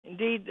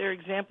 Indeed, there are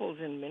examples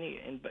in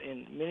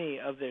many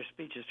of their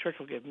speeches.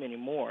 Churchill gave many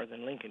more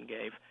than Lincoln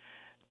gave,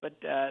 but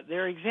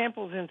there are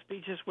examples in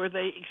speeches where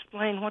they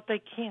explain what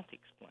they can't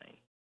explain.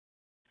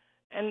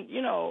 And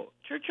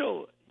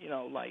Churchill,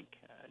 like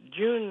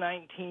June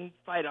 19th,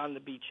 fight on the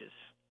beaches,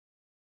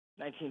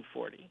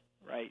 1940,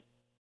 right?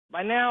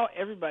 By now,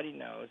 everybody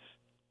knows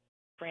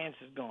France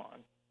is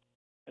gone,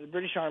 and the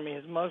British Army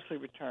has mostly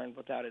returned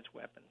without its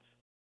weapons.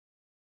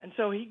 And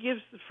so he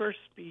gives the first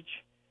speech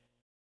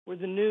where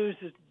the news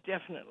is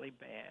definitely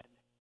bad,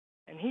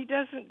 and he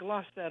doesn't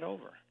gloss that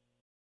over,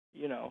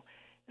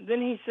 And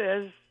then he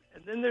says,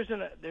 and then there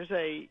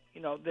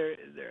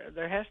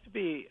has to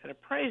be an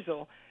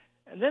appraisal,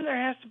 and then there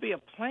has to be a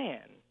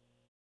plan,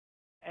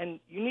 and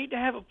you need to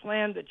have a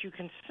plan that you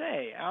can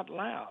say out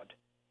loud,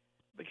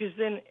 because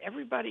then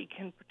everybody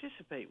can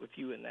participate with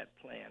you in that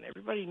plan.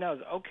 Everybody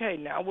knows, okay,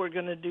 now we're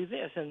going to do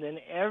this, and then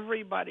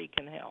everybody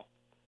can help.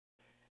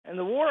 And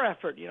the war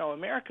effort,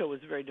 America was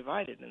very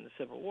divided in the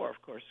Civil War,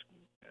 of course,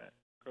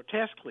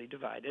 grotesquely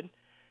divided.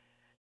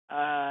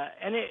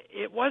 And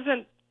it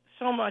wasn't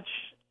so much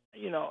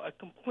a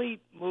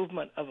complete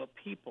movement of a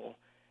people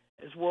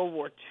as World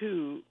War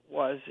II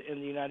was in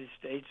the United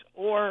States,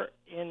 or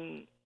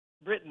in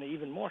Britain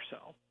even more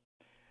so,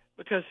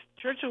 because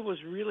Churchill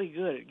was really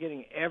good at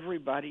getting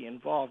everybody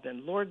involved,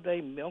 and Lord,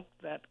 they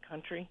milked that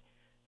country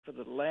for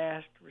the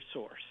last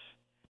resource.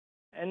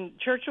 And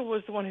Churchill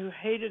was the one who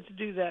hated to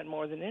do that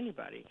more than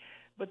anybody.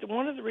 But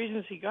one of the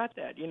reasons he got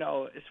that,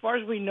 as far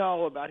as we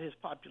know about his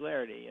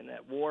popularity in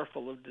that war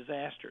full of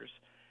disasters,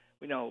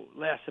 we know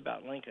less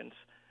about Lincoln's.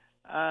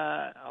 We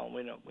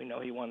know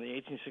he won the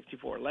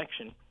 1864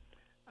 election.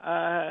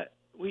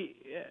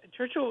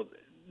 Churchill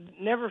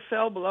never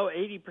fell below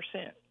 80%.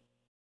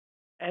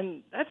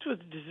 And that's with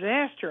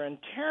disaster and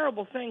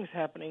terrible things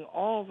happening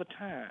all the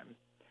time,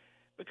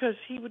 because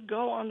he would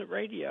go on the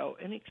radio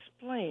and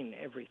explain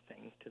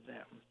everything to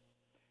them.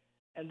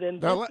 And then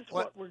this is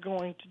what we're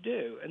going to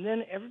do. And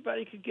then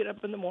everybody could get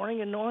up in the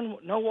morning and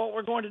know what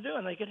we're going to do,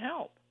 and they could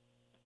help.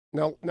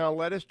 Now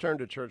let us turn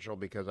to Churchill,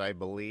 because I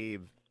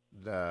believe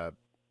the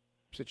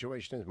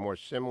situation is more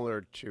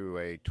similar to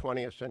a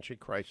 20th century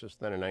crisis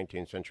than a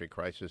 19th century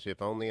crisis,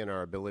 if only in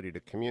our ability to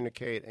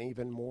communicate, and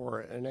even more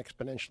an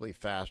exponentially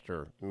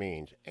faster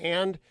means.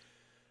 And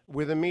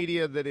with a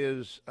media that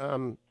is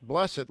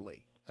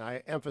blessedly,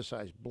 I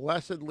emphasize,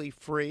 blessedly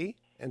free,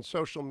 and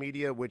social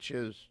media, which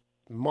is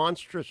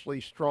monstrously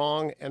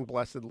strong and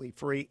blessedly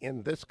free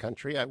in this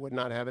country. I would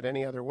not have it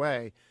any other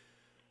way.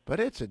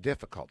 But it's a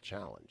difficult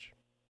challenge.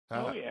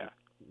 And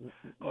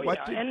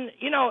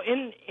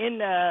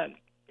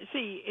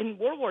in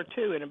World War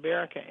II in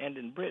America and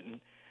in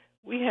Britain,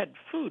 we had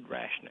food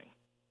rationing,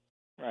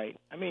 right?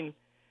 I mean,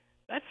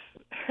 that's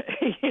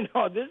this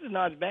is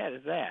not as bad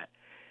as that.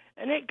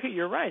 And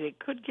you're right, it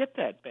could get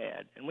that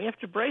bad, and we have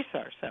to brace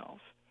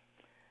ourselves.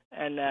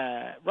 And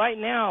right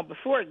now,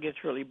 before it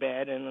gets really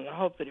bad, and in the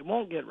hope that it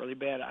won't get really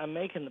bad, I'm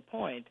making the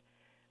point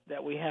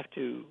that we have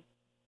to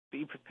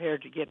be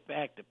prepared to get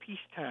back to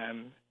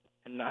peacetime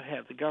and not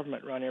have the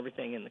government run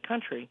everything in the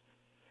country.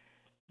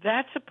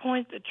 That's a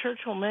point that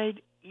Churchill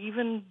made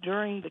even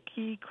during the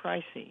key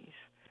crises.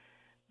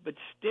 But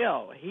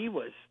still, he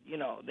was,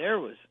 there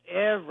was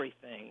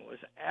everything was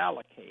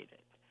allocated.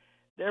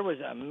 There was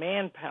a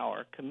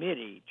manpower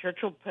committee.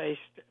 Churchill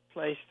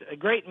placed a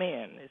great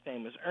man. His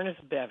name was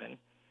Ernest Bevin.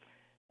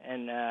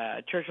 And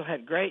Churchill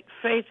had great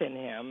faith in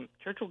him.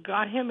 Churchill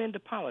got him into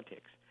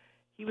politics.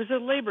 He was a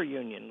labor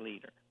union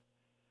leader,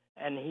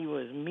 and he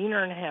was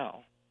meaner than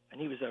hell.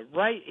 And he was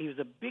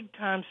a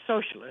big-time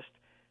socialist,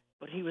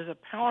 but he was a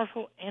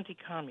powerful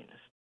anti-communist.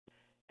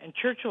 And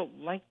Churchill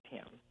liked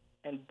him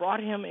and brought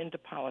him into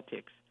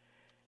politics.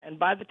 And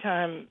by the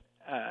time,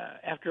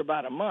 after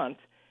about a month,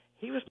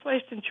 he was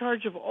placed in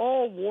charge of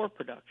all war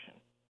production.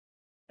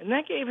 And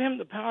that gave him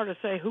the power to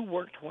say who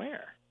worked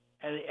where.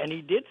 And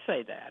he did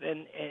say that.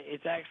 And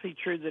it's actually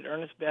true that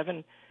Ernest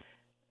Bevin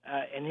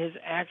and his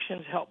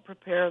actions helped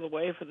prepare the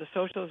way for the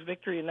socialist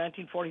victory in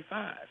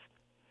 1945.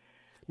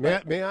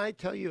 May I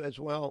tell you as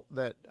well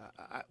that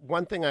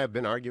one thing I've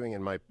been arguing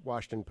in my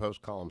Washington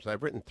Post columns,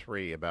 I've written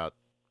 3 about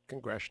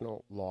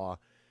congressional law,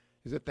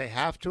 is that they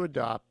have to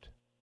adopt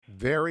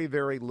very,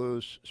 very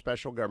loose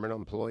special government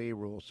employee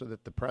rules so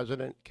that the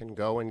president can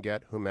go and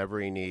get whomever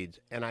he needs.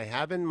 And I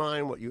have in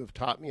mind what you have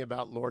taught me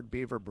about Lord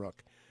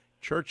Beaverbrook.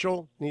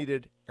 Churchill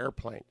needed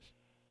airplanes,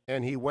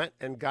 and he went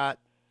and got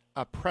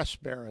a press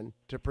baron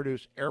to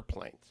produce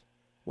airplanes.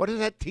 What does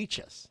that teach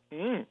us?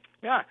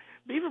 Yeah,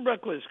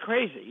 Beaverbrook was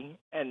crazy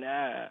and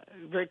a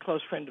very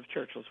close friend of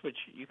Churchill's, which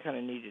you kind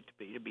of needed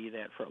to be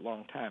that for a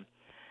long time.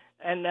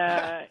 And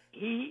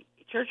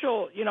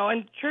Churchill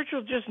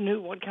just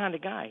knew what kind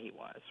of guy he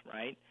was,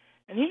 right?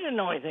 And he didn't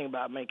know anything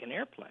about making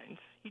airplanes.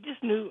 He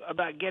just knew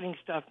about getting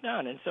stuff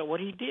done. And so what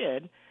he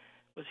did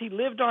was he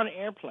lived on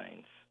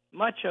airplanes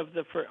much of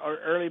the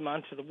early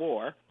months of the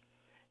war,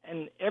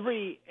 and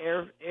every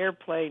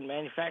airplane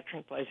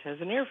manufacturing place has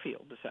an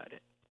airfield beside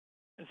it.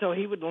 And so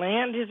he would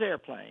land his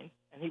airplane,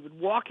 and he would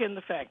walk in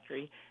the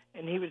factory,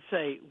 and he would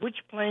say, which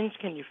planes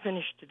can you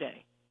finish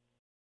today?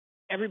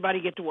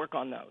 Everybody get to work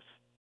on those.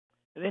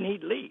 And then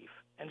he'd leave.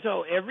 And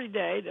so every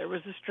day there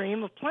was a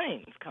stream of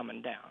planes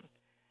coming down.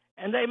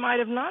 And they might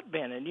have not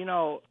been. And,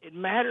 it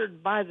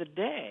mattered by the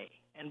day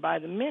and by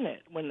the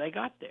minute when they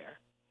got there.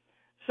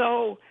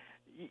 So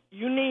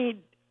you need,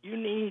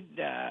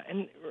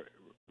 and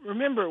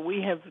remember,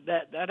 we have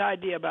that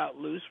idea about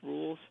loose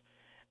rules.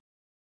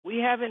 We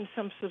have in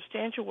some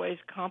substantial ways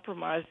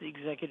compromised the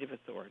executive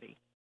authority.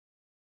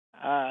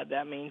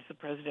 That means the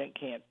president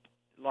can't,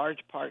 large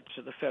parts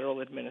of the federal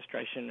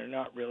administration are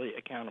not really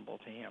accountable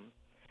to him.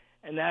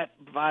 And that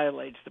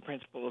violates the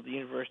principle of the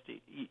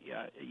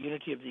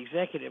unity of the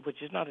executive,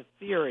 which is not a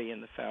theory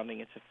in the founding,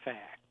 it's a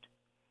fact.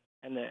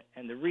 And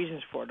the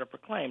reasons for it are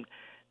proclaimed.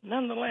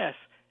 Nonetheless,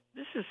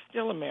 this is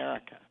still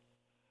America.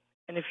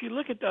 And if you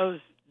look at those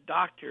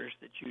doctors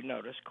that you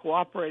notice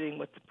cooperating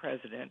with the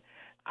president,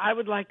 I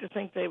would like to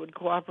think they would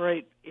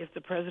cooperate if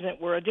the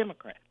president were a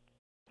Democrat.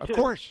 Of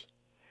course.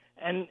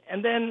 And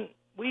then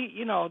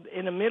we,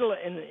 in the middle,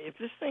 and if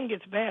this thing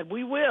gets bad,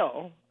 we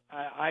will,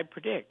 I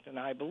predict and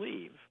I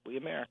believe, we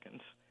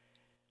Americans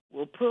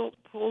will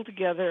pull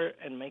together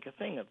and make a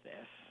thing of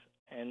this,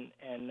 and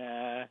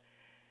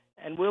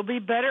we'll be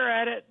better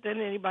at it than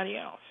anybody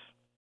else.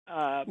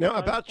 Now,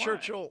 about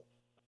Churchill,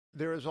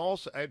 there is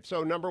also,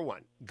 so number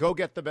one, go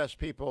get the best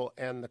people,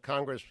 and the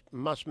Congress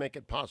must make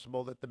it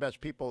possible that the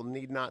best people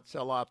need not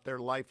sell off their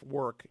life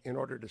work in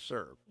order to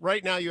serve.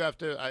 Right now, you have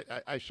to,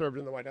 I served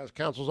in the White House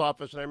counsel's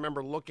office, and I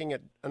remember looking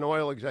at an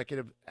oil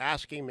executive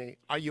asking me,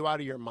 are you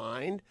out of your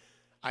mind?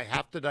 I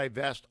have to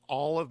divest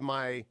all of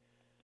my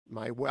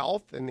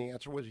wealth, and the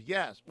answer was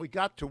yes. We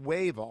got to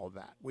waive all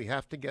that. We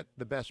have to get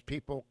the best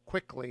people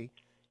quickly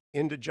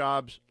into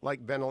jobs like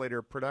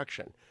ventilator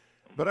production.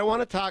 But I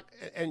want to talk,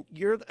 and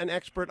you're an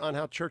expert on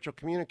how Churchill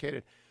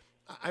communicated.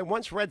 I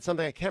once read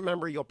something, I can't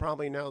remember, you'll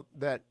probably know,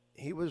 that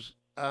he was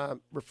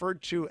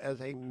referred to as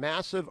a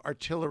massive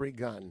artillery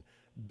gun,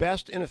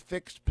 best in a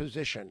fixed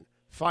position,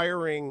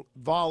 firing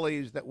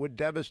volleys that would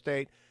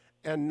devastate,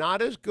 and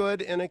not as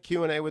good in a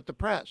Q&A with the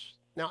press.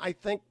 Now, I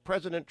think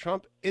President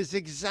Trump is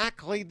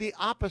exactly the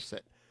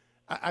opposite.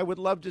 I would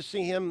love to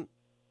see him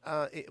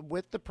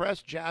with the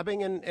press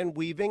jabbing and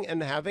weaving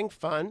and having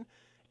fun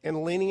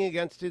and leaning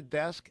against his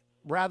desk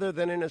rather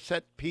than in a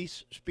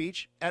set-piece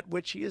speech at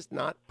which he is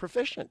not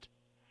proficient.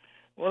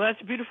 Well, that's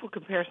a beautiful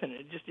comparison.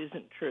 It just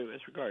isn't true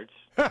as regards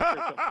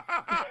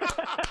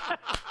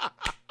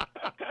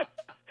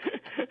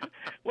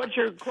what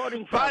you're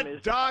quoting from is...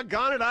 But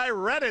doggone it, I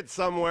read it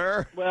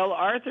somewhere. Well,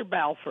 Arthur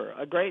Balfour,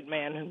 a great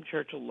man whom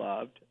Churchill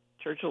loved.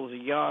 Churchill was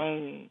a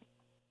young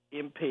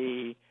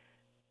MP.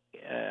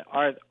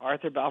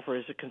 Arthur Balfour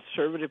is a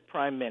conservative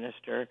prime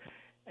minister,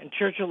 and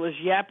Churchill is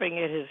yapping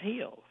at his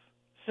heels.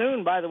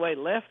 Soon, by the way,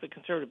 left the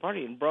Conservative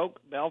Party and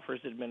broke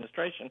Balfour's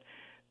administration.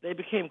 They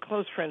became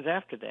close friends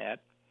after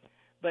that.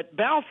 But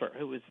Balfour,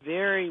 who was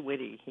very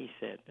witty, he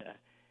said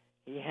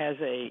he has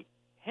a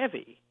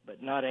heavy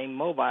but not a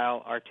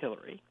mobile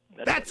artillery.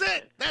 That's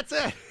it. That's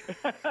it.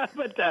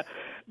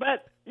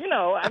 but you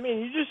know, I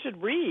mean, you just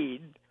should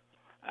read.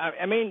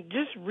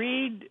 Just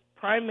read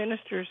Prime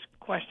Minister's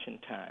Question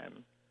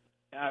Time.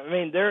 I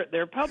mean,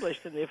 they're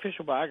published in the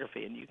official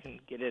biography, and you can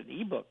get an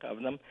ebook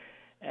of them.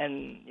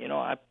 And you know,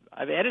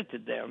 I've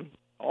edited them,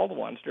 all the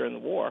ones during the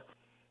war,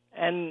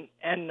 and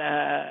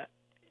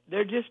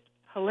they're just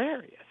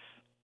hilarious.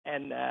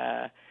 And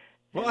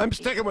well, I'm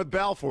sticking with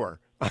Balfour.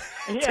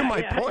 To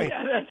my point.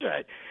 Yeah, that's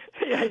right.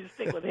 Yeah, you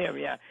stick with him.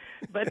 Yeah,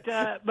 but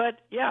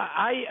yeah,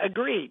 I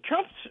agree.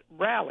 Trump's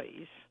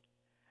rallies.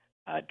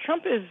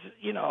 Trump is,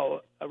 you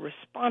know, a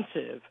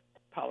responsive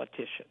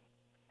politician.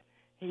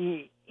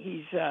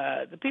 He's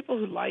the people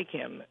who like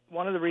him.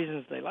 One of the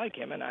reasons they like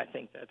him, and I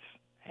think that's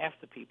half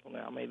the people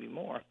now, maybe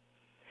more.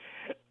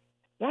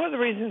 One of the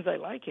reasons they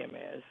like him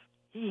is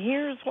he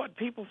hears what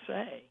people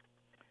say,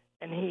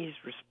 and he's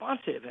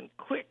responsive and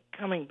quick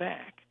coming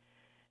back.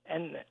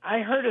 And I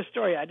heard a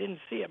story. I didn't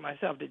see it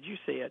myself. Did you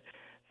see it?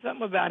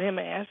 Something about him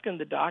asking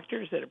the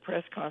doctors at a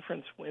press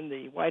conference when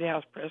the White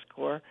House press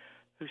corps,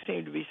 who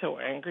seemed to be so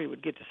angry,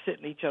 would get to sit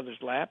in each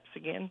other's laps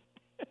again.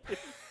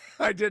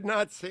 I did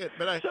not see it,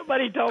 but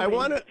somebody told me.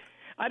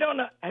 I don't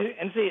know.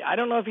 I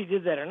don't know if he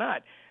did that or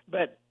not,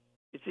 but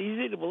it's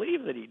easy to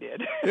believe that he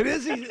did. It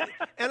is easy.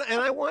 And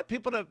I want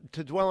people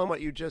to dwell on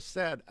what you just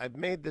said. I've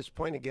made this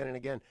point again and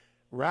again.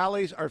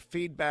 Rallies are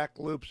feedback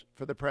loops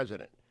for the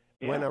president.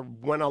 Yeah.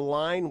 When a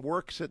line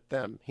works at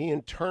them, he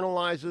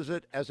internalizes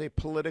it as a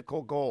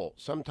political goal.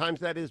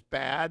 Sometimes that is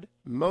bad.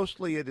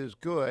 Mostly it is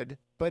good,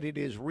 but it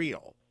is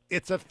real.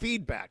 It's a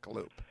feedback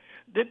loop.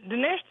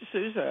 Dinesh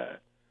D'Souza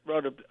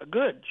wrote a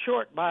good,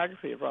 short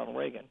biography of Ronald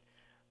Reagan,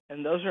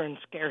 and those are in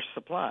scarce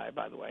supply,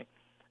 by the way.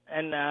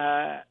 And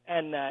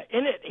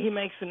in it, he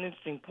makes an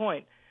interesting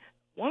point.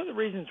 One of the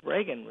reasons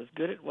Reagan was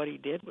good at what he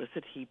did was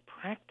that he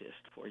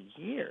practiced for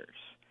years.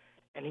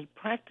 And he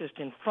practiced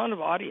in front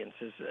of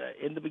audiences,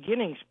 in the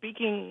beginning,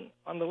 speaking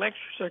on the lecture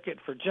circuit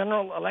for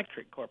General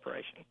Electric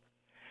Corporation.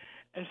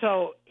 And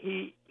so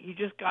he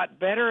just got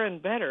better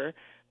and better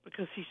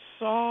because he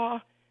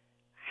saw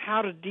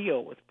how to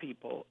deal with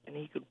people, and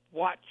he could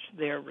watch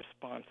their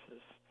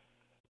responses.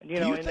 And, Do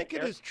you think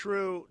it is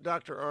true,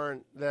 Dr.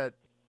 Arnn, that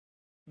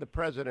the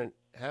president,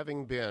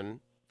 having been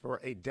for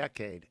a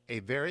decade a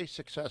very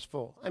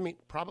successful,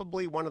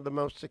 probably one of the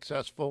most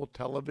successful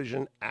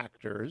television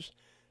actors,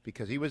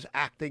 because he was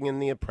acting in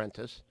The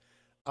Apprentice,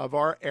 of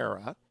our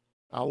era,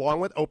 along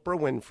with Oprah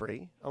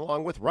Winfrey,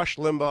 along with Rush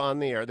Limbaugh on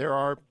the air. There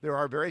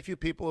are very few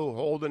people who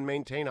hold and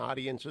maintain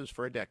audiences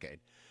for a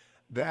decade.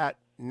 That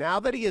now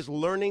that he is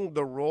learning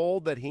the role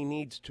that he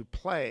needs to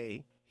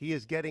play, he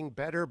is getting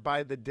better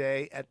by the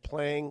day at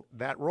playing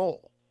that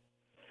role.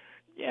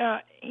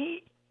 Yeah,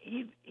 he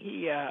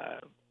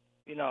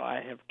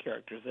I have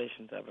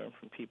characterizations of him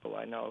from people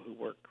I know who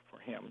work for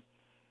him.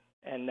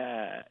 And,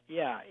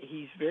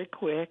 he's very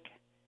quick.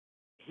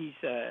 He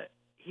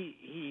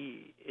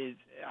is.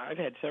 I've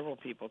had several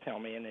people tell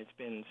me, and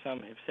some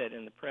have said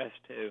in the press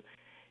too.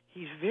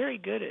 He's very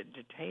good at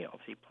details.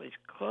 He pays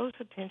close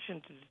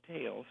attention to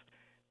details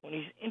when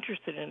he's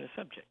interested in a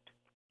subject,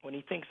 when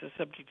he thinks the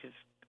subject is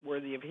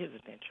worthy of his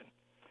attention.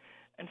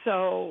 And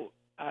so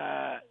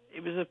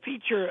it was a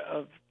feature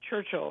of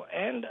Churchill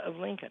and of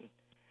Lincoln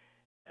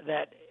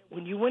that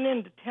when you went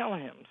in to tell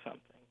him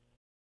something,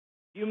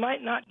 you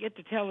might not get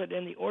to tell it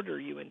in the order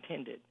you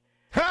intended.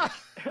 That's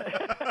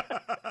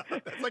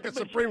like a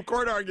Supreme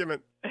Court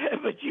argument.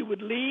 But you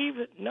would leave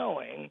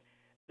knowing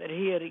that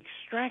he had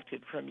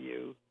extracted from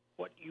you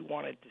what you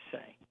wanted to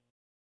say.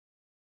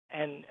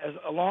 And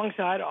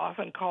alongside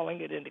often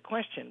calling it into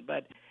question.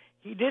 But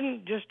he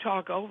didn't just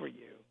talk over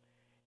you.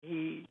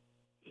 He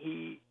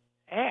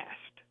asked.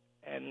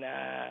 And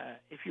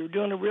if you were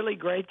doing a really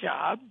great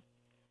job,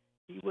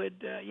 he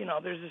would,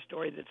 there's a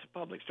story that's a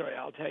public story,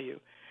 I'll tell you.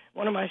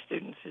 One of my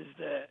students is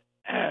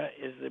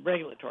the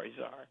regulatory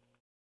czar.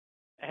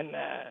 And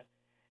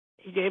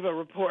he gave a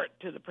report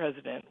to the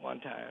president one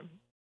time.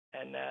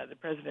 And the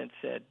president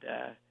said,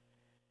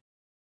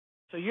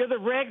 so you're the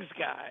regs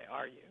guy,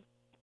 are you?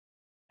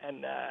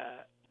 And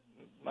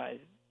my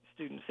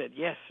student said,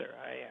 yes, sir,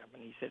 I am.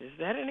 And he said, is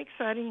that an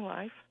exciting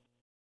life?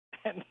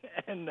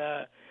 And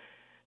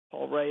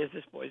Paul Ray is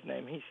this boy's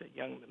name. He said,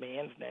 young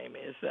man's name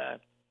is,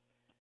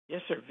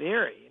 yes, sir,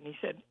 very. And he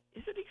said,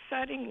 is it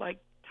exciting like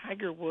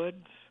Tiger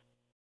Woods?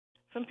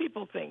 Some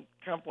people think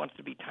Trump wants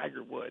to be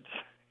Tiger Woods.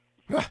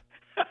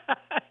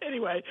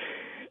 Anyway,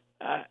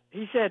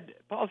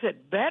 Paul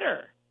said,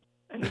 better.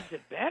 And he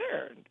said,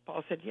 better. And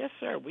Paul said, yes,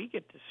 sir, we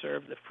get to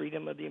serve the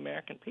freedom of the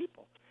American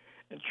people.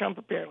 And Trump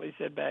apparently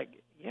said back,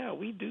 yeah,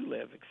 we do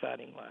live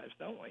exciting lives,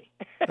 don't we?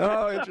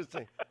 Oh,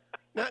 interesting.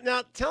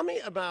 Now, tell me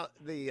about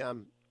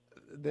the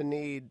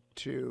need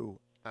to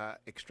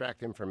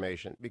extract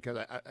information, because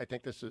I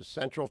think this is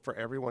central for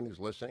everyone who's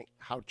listening.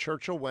 How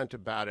Churchill went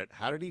about it.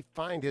 How did he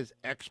find his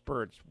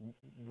experts?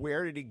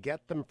 Where did he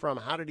get them from?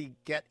 How did he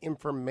get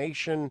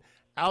information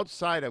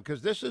outside of?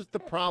 Because this is the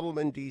problem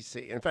in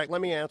D.C. In fact,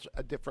 let me answer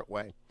a different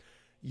way.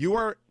 You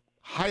are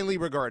highly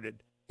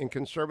regarded in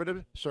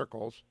conservative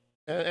circles,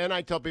 and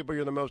I tell people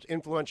you're the most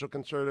influential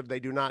conservative they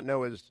do not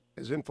know as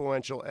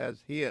influential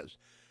as he is.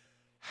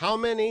 How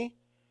many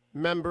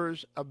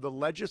members of the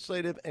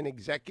legislative and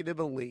executive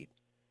elite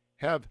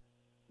have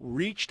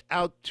reached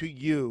out to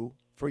you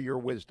for your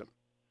wisdom?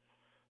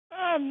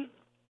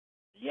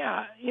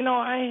 Yeah,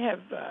 I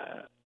have.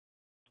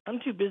 I'm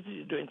too busy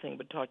to do anything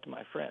but talk to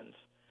my friends.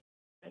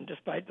 And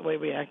despite the way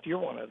we act, you're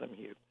one of them,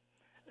 Hugh.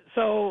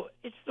 So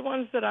it's the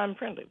ones that I'm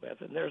friendly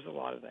with, and there's a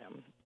lot of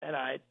them. And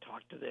I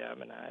talk to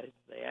them, and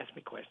they ask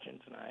me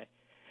questions, and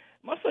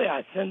mostly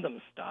I send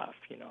them stuff.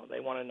 They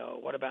want to know,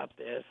 what about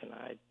this? And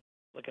I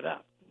look it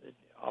up. It's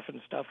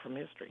often stuff from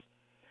history.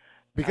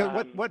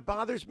 Because what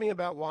bothers me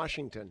about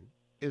Washington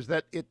is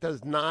that it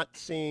does not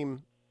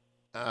seem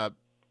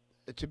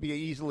to be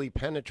easily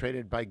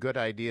penetrated by good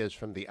ideas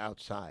from the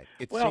outside.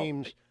 It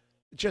seems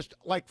just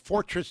like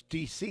Fortress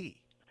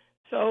D.C.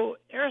 So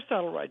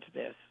Aristotle writes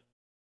this,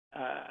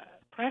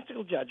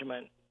 practical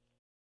judgment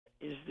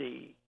is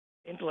the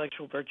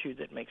intellectual virtue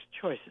that makes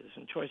choices,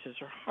 and choices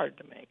are hard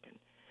to make. And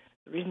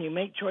the reason you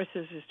make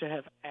choices is to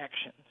have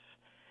actions.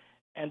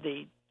 And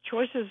the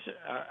choices,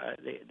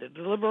 the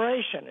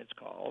deliberation, it's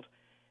called,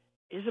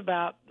 is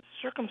about the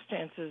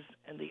circumstances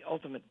and the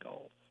ultimate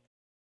goals.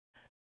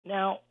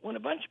 Now, when a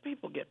bunch of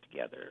people get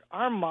together,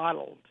 our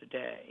model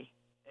today,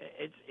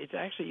 it's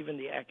actually even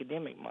the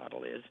academic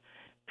model is,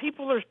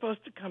 people are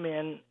supposed to come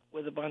in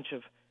with a bunch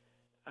of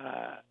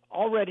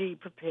already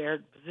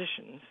prepared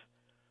positions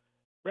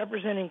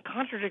representing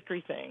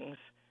contradictory things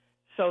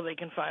so they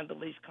can find the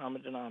least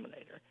common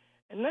denominator.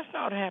 And that's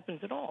not what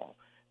happens at all.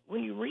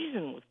 When you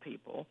reason with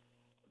people,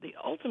 the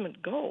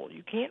ultimate goal,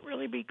 you can't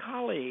really be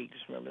colleagues,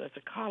 remember that's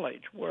a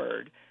college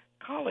word,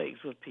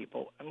 colleagues with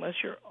people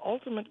unless your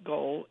ultimate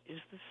goal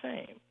is the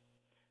same.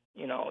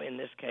 In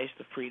this case,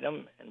 the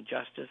freedom and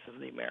justice of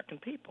the American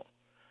people.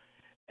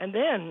 And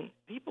then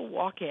people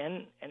walk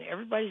in, and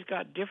everybody's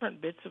got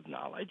different bits of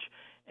knowledge,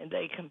 and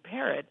they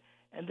compare it.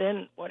 And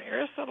then what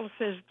Aristotle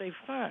says they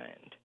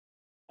find,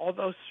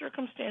 although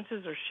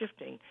circumstances are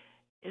shifting,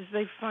 is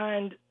they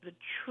find the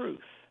truth.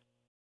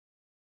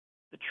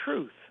 The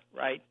truth,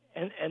 right?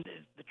 And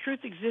the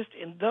truth exists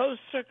in those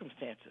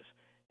circumstances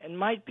and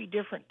might be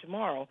different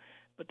tomorrow,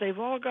 but they've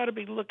all got to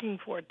be looking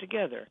for it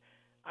together.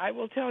 I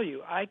will tell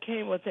you, I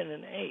came within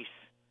an ace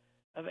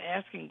of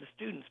asking the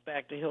students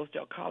back to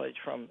Hillsdale College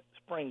from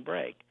spring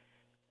break,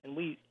 and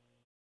we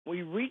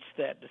reached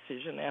that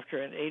decision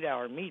after an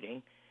 8-hour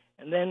meeting,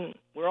 and then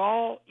we're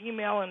all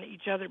emailing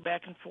each other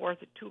back and forth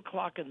at 2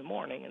 o'clock in the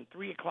morning and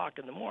 3 o'clock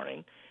in the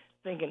morning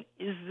thinking,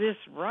 is this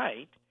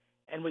right?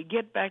 And we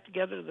get back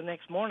together the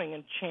next morning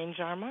and change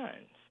our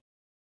minds.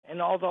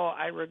 And although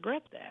I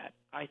regret that,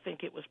 I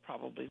think it was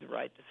probably the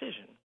right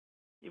decision.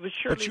 It was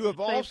surely but you have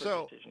the safer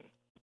also, decision.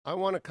 I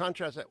want to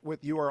contrast that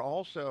with, you are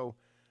also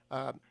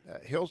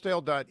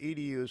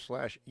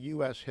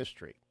hillsdale.edu/US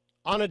history.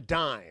 On a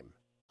dime,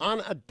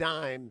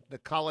 the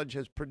college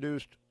has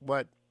produced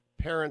what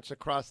parents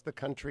across the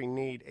country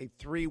need, a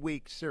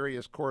 3-week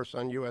serious course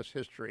on U.S.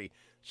 history,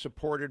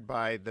 supported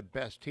by the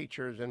best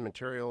teachers and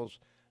materials.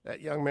 That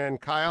young man,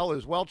 Kyle,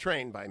 is well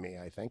trained by me,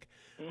 I think.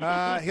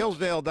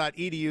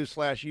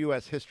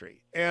 Hillsdale.edu/US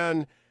history.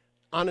 And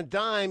on a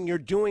dime, you're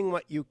doing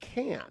what you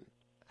can.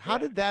 How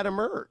did that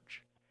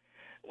emerge?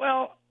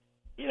 Well,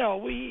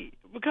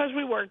 because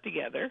we work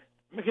together,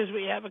 because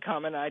we have a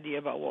common idea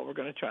about what we're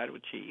going to try to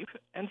achieve,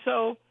 and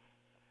so,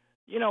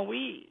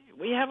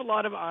 we have a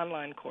lot of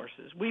online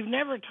courses. We've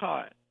never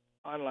taught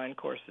online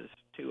courses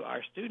to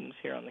our students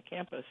here on the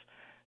campus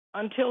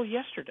until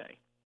yesterday.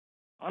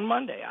 On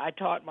Monday, I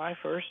taught my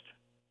first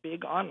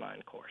big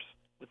online course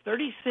with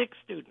 36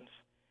 students,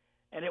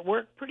 and it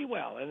worked pretty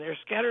well, and they're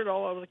scattered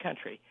all over the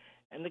country.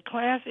 And the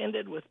class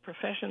ended with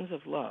professions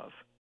of love.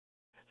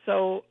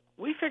 So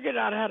we figured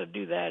out how to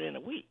do that in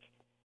a week.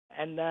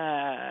 And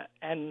all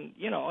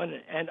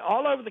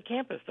over the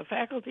campus, the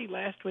faculty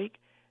last week,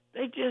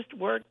 they just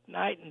worked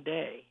night and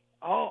day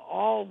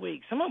all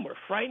week. Some of them were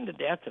frightened to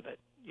death of it,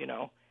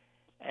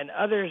 and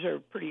others are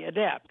pretty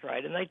adept,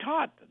 right? And they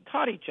taught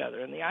each other,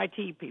 and the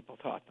IT people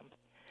taught them.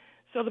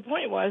 So the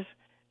point was,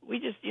 we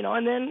just,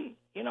 and then,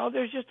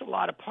 there's just a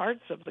lot of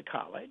parts of the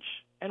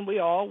college, and we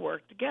all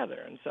work together.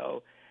 And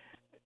so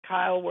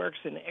Kyle works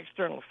in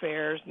external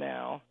affairs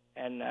now,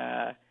 and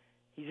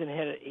he's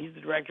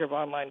the director of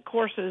online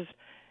courses,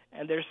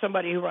 and there's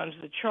somebody who runs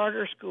the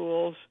charter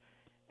schools,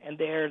 and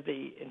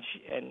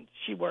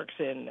she works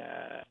in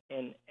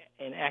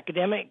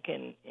academic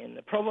and in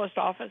the provost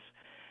office.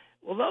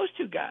 Well,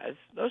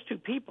 those two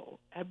people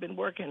have been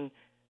working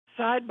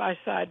side by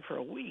side for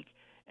a week,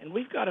 and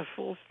we've got a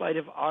full slate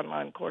of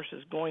online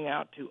courses going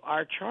out to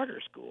our charter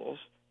schools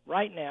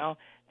right now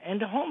and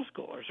to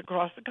homeschoolers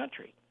across the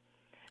country.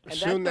 And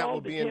soon that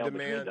will be in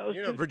demand.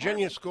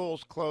 Virginia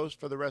schools closed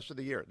for the rest of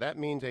the year. That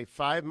means a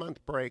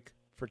 5-month break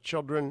for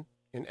children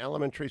in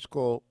elementary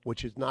school,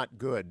 which is not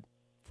good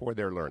for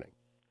their learning.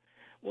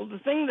 Well, the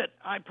thing that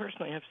I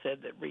personally have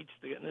said that reached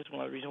and this is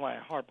one of the reasons why I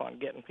harp on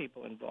getting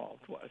people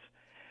involved, was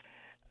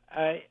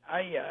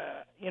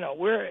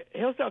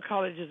Hillsdale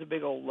College is a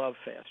big old love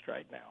fest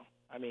right now.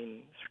 I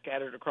mean,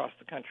 scattered across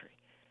the country.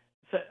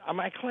 So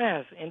my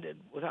class ended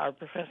with our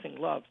professing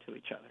love to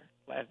each other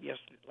last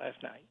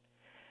night.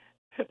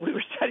 We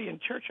were studying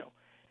Churchill.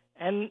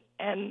 And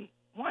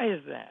why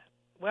is that?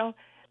 Well,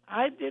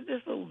 I did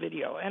this little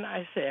video, and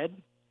I said,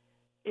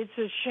 it's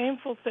a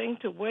shameful thing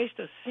to waste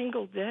a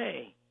single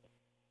day.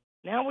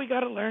 Now we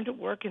got to learn to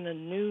work in a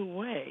new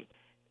way.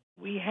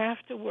 We have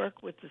to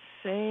work with the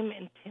same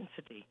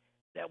intensity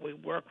that we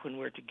work when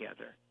we're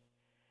together.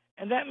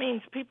 And that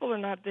means people are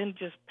not then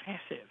just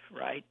passive,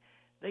 right?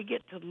 They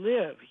get to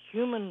live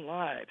human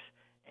lives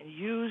and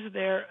use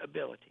their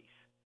abilities.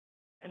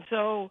 And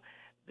so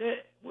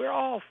we're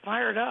all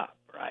fired up,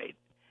 right?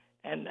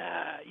 And,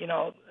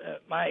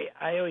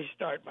 I always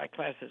start my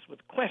classes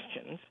with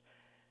questions,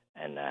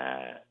 and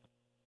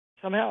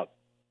somehow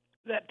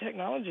that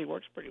technology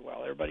works pretty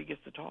well. Everybody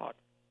gets to talk,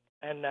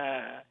 and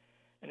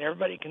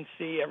everybody can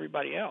see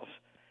everybody else.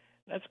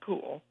 That's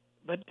cool.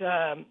 But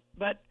I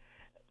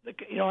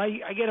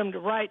get them to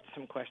write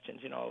some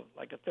questions.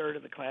 Like a third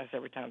of the class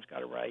every time's got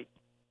to write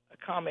a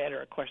comment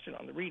or a question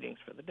on the readings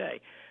for the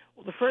day.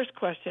 Well, the first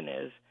question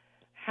is,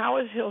 how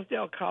is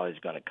Hillsdale College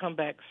going to come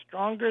back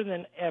stronger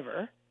than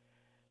ever?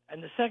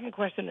 And the second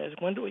question is,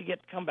 when do we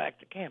get to come back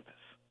to campus?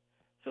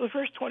 So the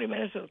first 20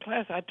 minutes of the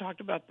class, I talked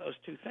about those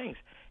two things.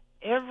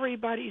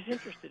 Everybody's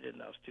interested in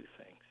those two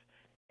things.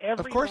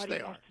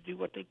 Everybody wants to do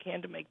what they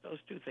can to make those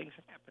two things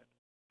happen.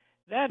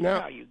 That's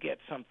how you get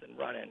something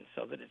running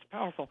so that it's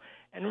powerful.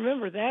 And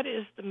remember, that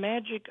is the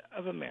magic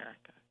of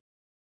America.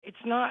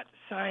 It's not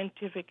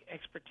scientific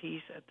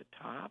expertise at the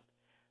top.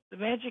 The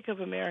magic of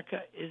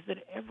America is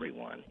that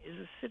everyone is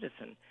a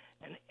citizen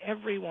and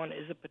everyone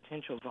is a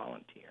potential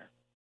volunteer.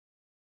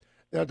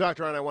 Now,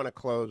 Dr. Arnn, I want to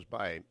close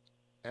by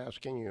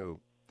asking you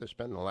to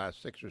spend the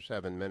last 6 or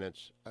 7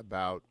 minutes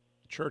about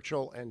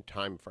Churchill and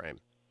time frame.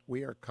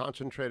 We are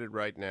concentrated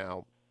right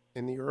now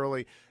in the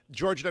early...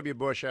 George W.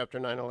 Bush,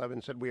 after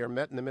 9/11, said, "We are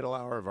met in the middle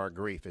hour of our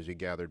grief," as he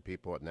gathered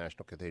people at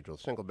National Cathedral.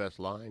 Single best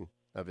line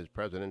of his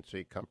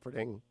presidency,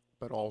 comforting,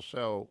 but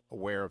also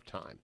aware of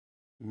time.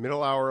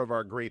 Middle hour of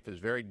our grief is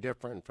very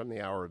different from the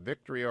hour of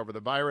victory over the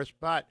virus,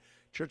 but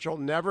Churchill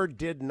never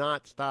did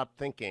not stop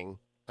thinking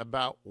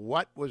about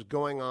what was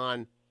going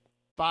on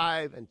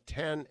 5 and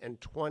 10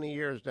 and 20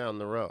 years down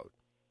the road.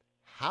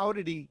 How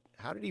did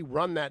he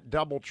run that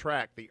double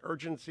track, the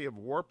urgency of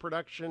war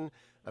production,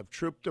 of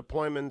troop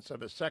deployments,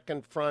 of a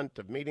second front,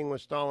 of meeting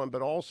with Stalin,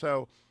 but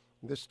also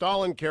the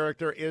Stalin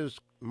character is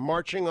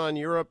marching on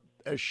Europe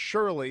as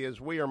surely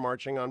as we are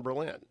marching on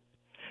Berlin?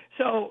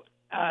 So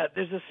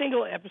there's a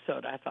single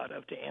episode I thought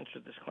of to answer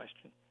this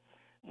question.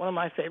 One of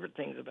my favorite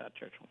things about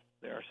Churchill,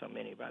 there are so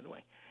many, by the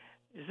way,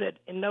 is that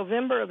in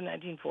November of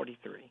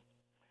 1943,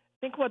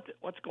 think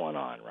what's going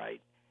on,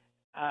 right?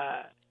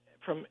 At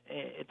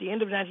the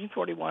end of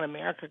 1941,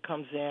 America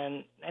comes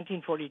in.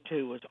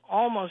 1942 was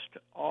almost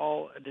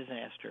all a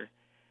disaster.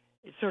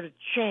 It sort of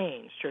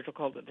changed. Churchill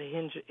called it the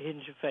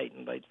hinge of fate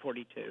in late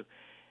 42.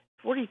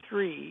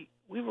 43,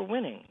 we were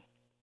winning.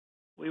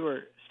 We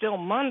were still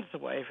months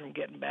away from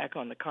getting back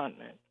on the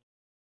continent.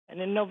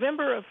 And in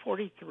November of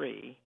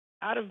 43,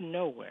 out of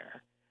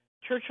nowhere,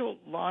 Churchill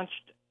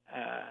launched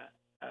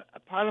a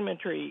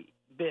parliamentary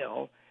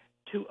bill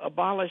to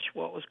abolish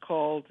what was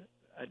called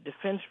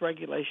Defense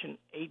Regulation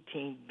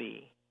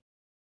 18B.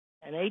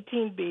 And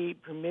 18B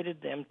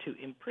permitted them to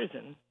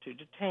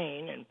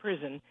detain and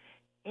imprison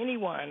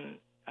anyone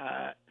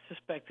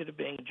suspected of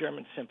being a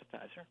German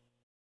sympathizer.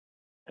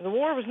 And the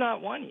war was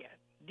not won yet.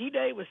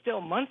 D-Day was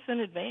still months in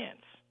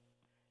advance.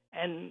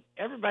 And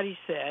everybody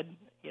said,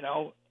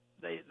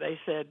 they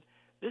said,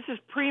 this is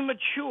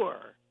premature.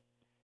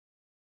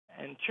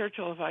 And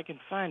Churchill, if I can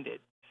find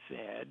it,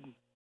 said,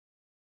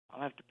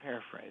 I'll have to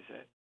paraphrase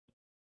it.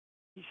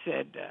 He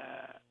said,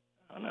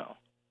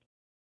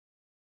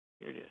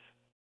 here it is.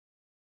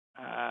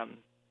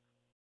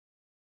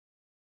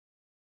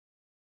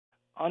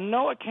 On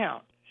no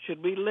account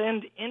should we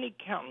lend any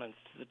countenance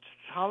to the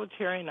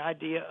totalitarian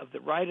idea of the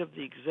right of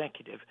the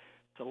executive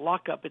to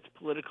lock up its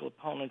political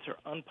opponents or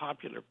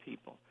unpopular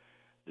people.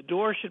 The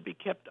door should be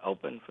kept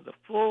open for the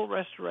full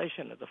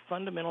restoration of the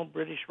fundamental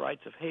British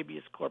rights of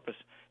habeas corpus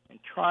and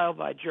trial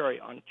by jury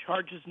on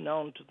charges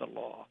known to the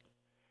law.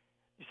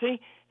 You see,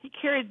 he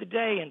carried the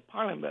day in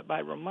Parliament by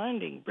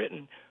reminding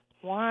Britain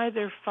why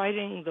they're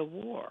fighting the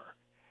war.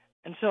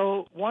 And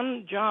so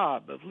one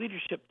job of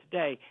leadership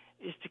today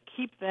is to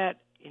keep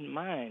that in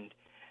mind.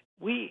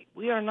 We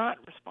are not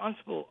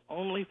responsible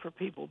only for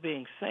people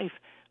being safe.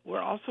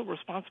 We're also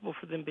responsible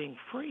for them being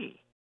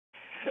free.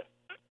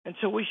 And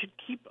so we should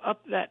keep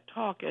up that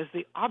talk as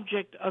the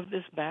object of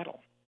this battle.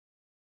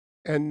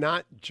 And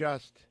not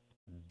just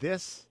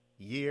this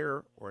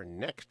year or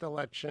next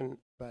election,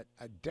 but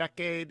a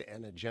decade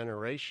and a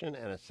generation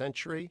and a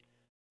century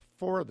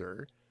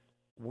further.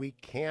 We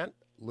can't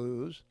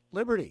lose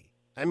liberty.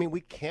 I mean,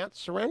 we can't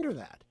surrender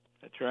that.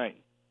 That's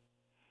right.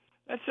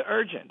 That's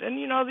urgent. And,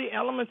 the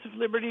elements of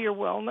liberty are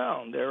well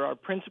known. There are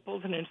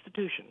principles and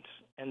institutions,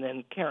 and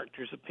then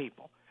characters of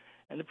people.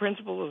 And the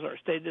principles are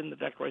stated in the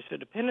Declaration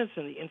of Independence,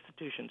 and the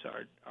institutions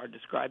are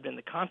described in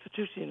the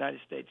Constitution of the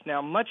United States,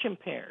 now much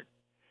impaired.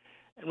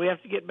 And we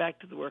have to get back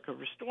to the work of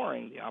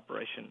restoring the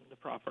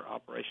proper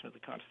operation of the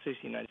Constitution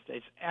of the United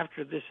States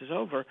after this is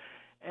over.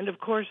 And, of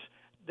course,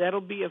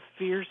 that'll be a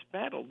fierce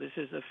battle. This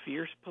is a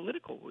fierce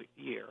political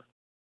year.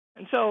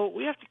 And so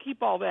we have to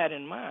keep all that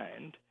in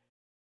mind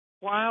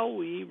while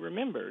we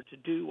remember to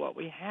do what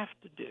we have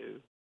to do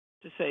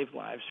to save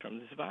lives from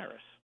this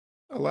virus.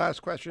 A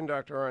last question,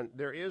 Dr. Arnn.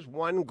 There is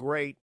one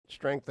great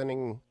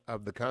strengthening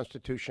of the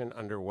Constitution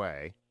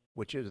underway,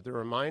 which is the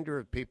reminder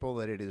of people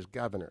that it is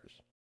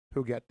governors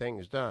who get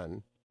things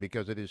done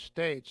because it is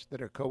states that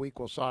are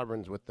co-equal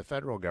sovereigns with the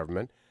federal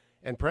government.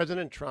 And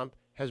President Trump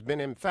has been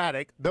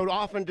emphatic, though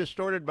often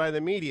distorted by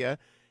the media,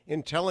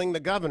 in telling the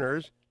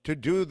governors to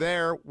do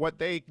what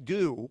they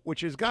do,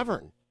 which is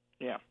govern.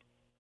 Yeah,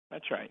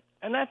 that's right.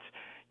 And that's,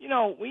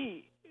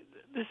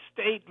 the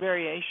state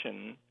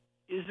variation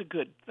is a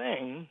good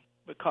thing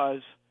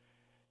because,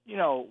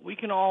 we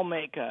can all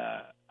make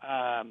we're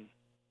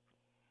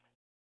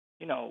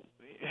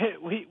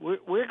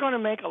going to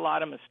make a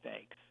lot of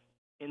mistakes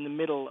in the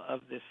middle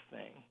of this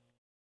thing,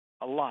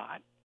 a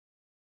lot.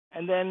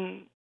 And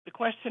then the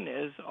question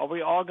is, are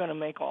we all going to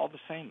make all the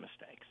same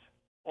mistakes?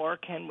 Or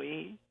can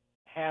we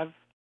have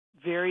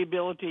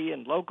variability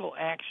and local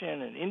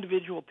action and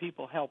individual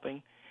people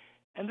helping,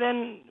 and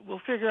then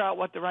we'll figure out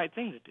what the right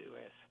thing to do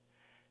is.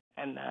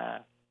 And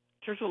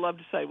Churchill loved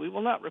to say, we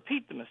will not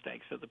repeat the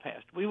mistakes of the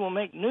past. We will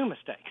make new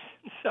mistakes.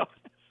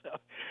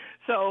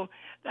 So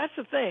that's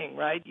the thing,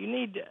 right? You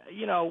need,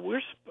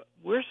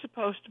 we're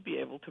supposed to be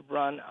able to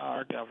run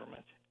our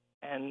government,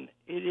 and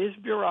it is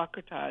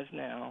bureaucratized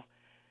now,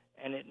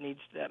 and it needs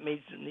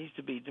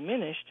to be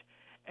diminished,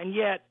 and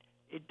yet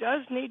it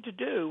does need to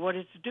do what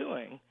it's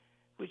doing,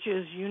 which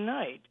is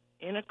unite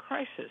in a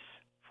crisis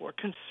for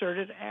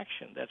concerted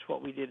action. That's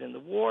what we did in the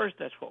wars.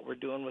 That's what we're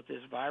doing with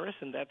this virus,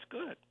 and that's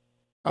good.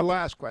 A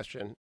last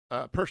question,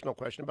 a personal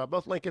question about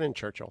both Lincoln and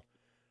Churchill.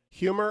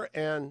 Humor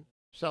and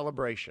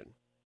celebration.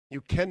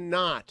 You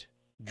cannot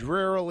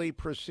drearily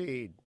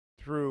proceed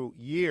through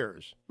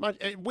years,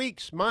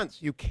 weeks,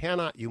 months.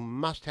 You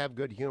must have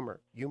good humor.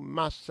 You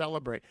must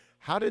celebrate.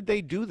 How did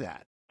they do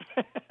that?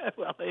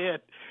 Well, they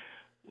had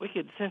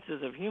wicked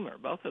senses of humor,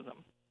 both of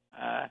them.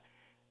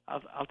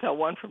 I'll tell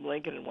one from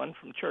Lincoln and one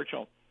from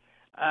Churchill.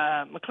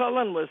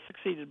 McClellan was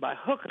succeeded by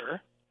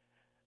Hooker,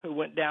 who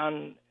went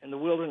down in the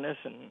wilderness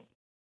and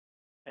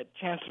at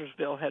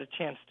Chancellorsville had a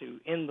chance to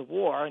end the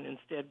war and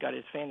instead got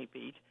his fanny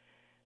beat.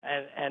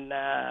 And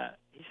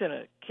he sent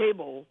a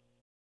cable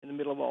in the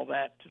middle of all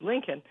that to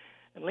Lincoln,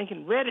 and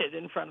Lincoln read it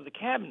in front of the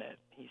cabinet.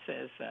 He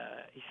says,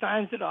 he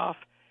signs it off,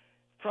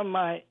 "From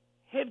my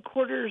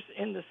headquarters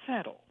in the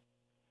saddle."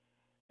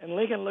 And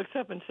Lincoln looks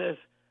up and says,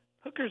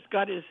 "Hooker's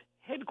got his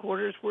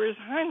headquarters where his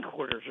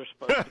hindquarters are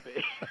supposed to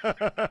be."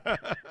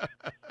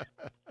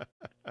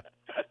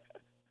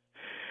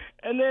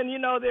 And then,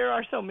 there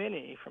are so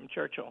many from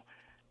Churchill.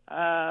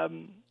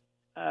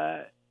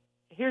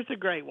 Here's a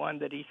great one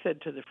that he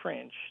said to the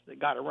French that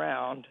got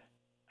around.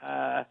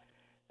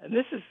 And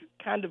this is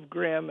kind of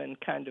grim and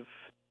kind of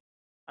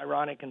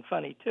ironic and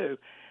funny, too.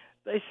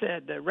 they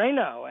said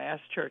Reynaud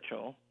asked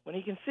Churchill, when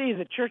he can see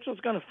that Churchill's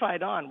going to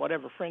fight on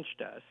whatever the French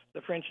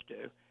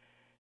do.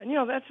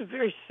 And, that's a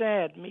very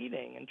sad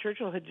meeting. And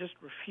Churchill had just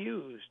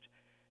refused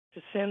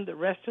to send the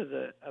rest of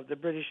the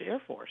British Air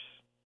Force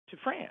to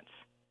France.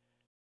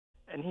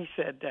 And he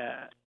said,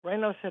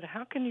 Reynaud said,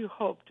 how can you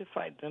hope to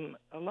fight them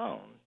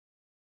alone?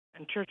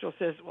 And Churchill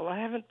says, well, I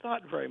haven't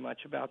thought very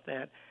much about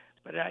that,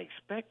 but I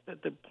expect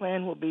that the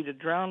plan will be to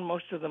drown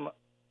most of them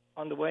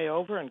on the way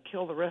over and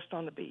kill the rest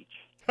on the beach.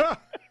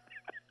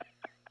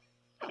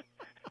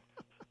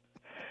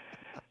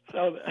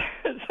 So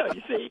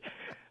you see,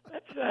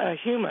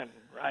 that's human,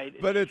 right?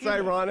 But it's human.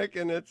 ironic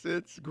and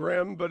it's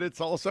grim, but it's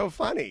also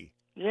funny.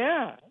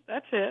 Yeah,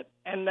 that's it.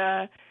 And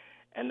that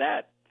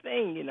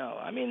thing,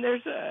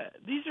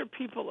 these are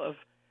people of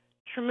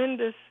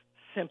tremendous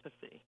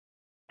sympathy,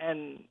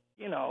 and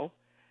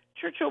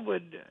Churchill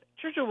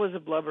was a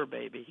blubber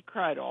baby. He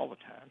cried all the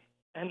time,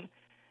 and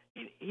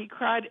he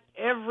cried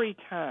every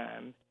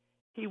time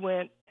he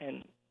went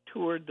and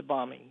toured the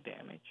bombing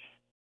damage.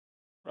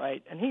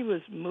 Right, and he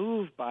was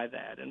moved by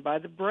that and by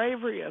the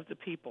bravery of the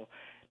people,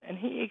 and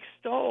he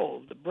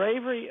extolled the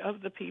bravery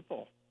of the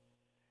people,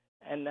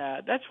 and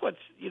that's what's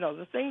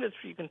the thing that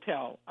you can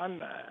tell.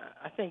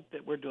 I think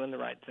that we're doing the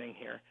right thing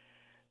here,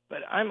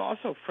 but I'm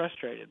also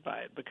frustrated by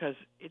it because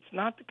it's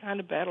not the kind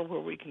of battle where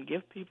we can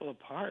give people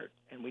apart,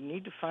 and we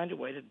need to find a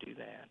way to do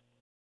that.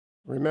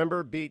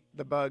 Remember, beat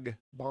the bug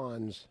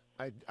bonds.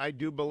 I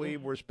do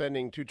believe we're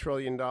spending $2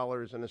 trillion,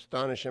 an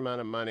astonishing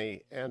amount of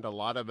money, and a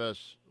lot of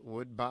us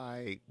would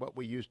buy what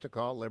we used to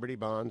call Liberty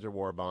bonds or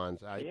war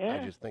bonds.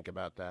 I just think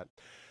about that.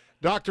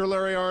 Dr.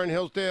 Larry Arnn,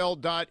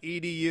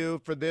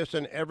 Hillsdale.edu, for this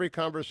and every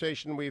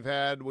conversation we've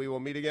had. We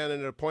will meet again at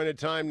an appointed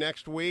time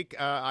next week.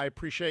 I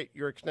appreciate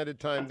your extended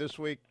time this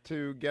week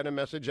to get a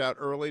message out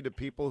early to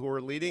people who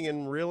are leading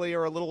and really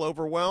are a little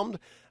overwhelmed.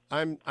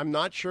 I'm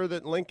not sure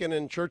that Lincoln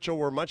and Churchill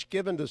were much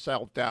given to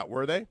self-doubt,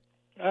 were they?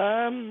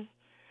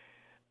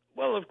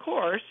 Well, of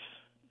course,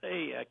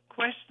 they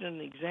questioned and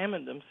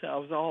examined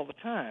themselves all the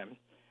time.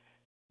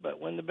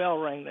 But when the bell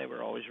rang, they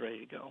were always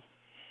ready to go.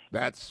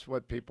 That's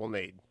what people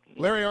need.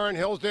 Larry Arnn,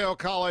 Hillsdale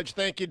College.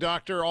 Thank you,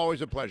 Doctor.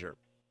 Always a pleasure.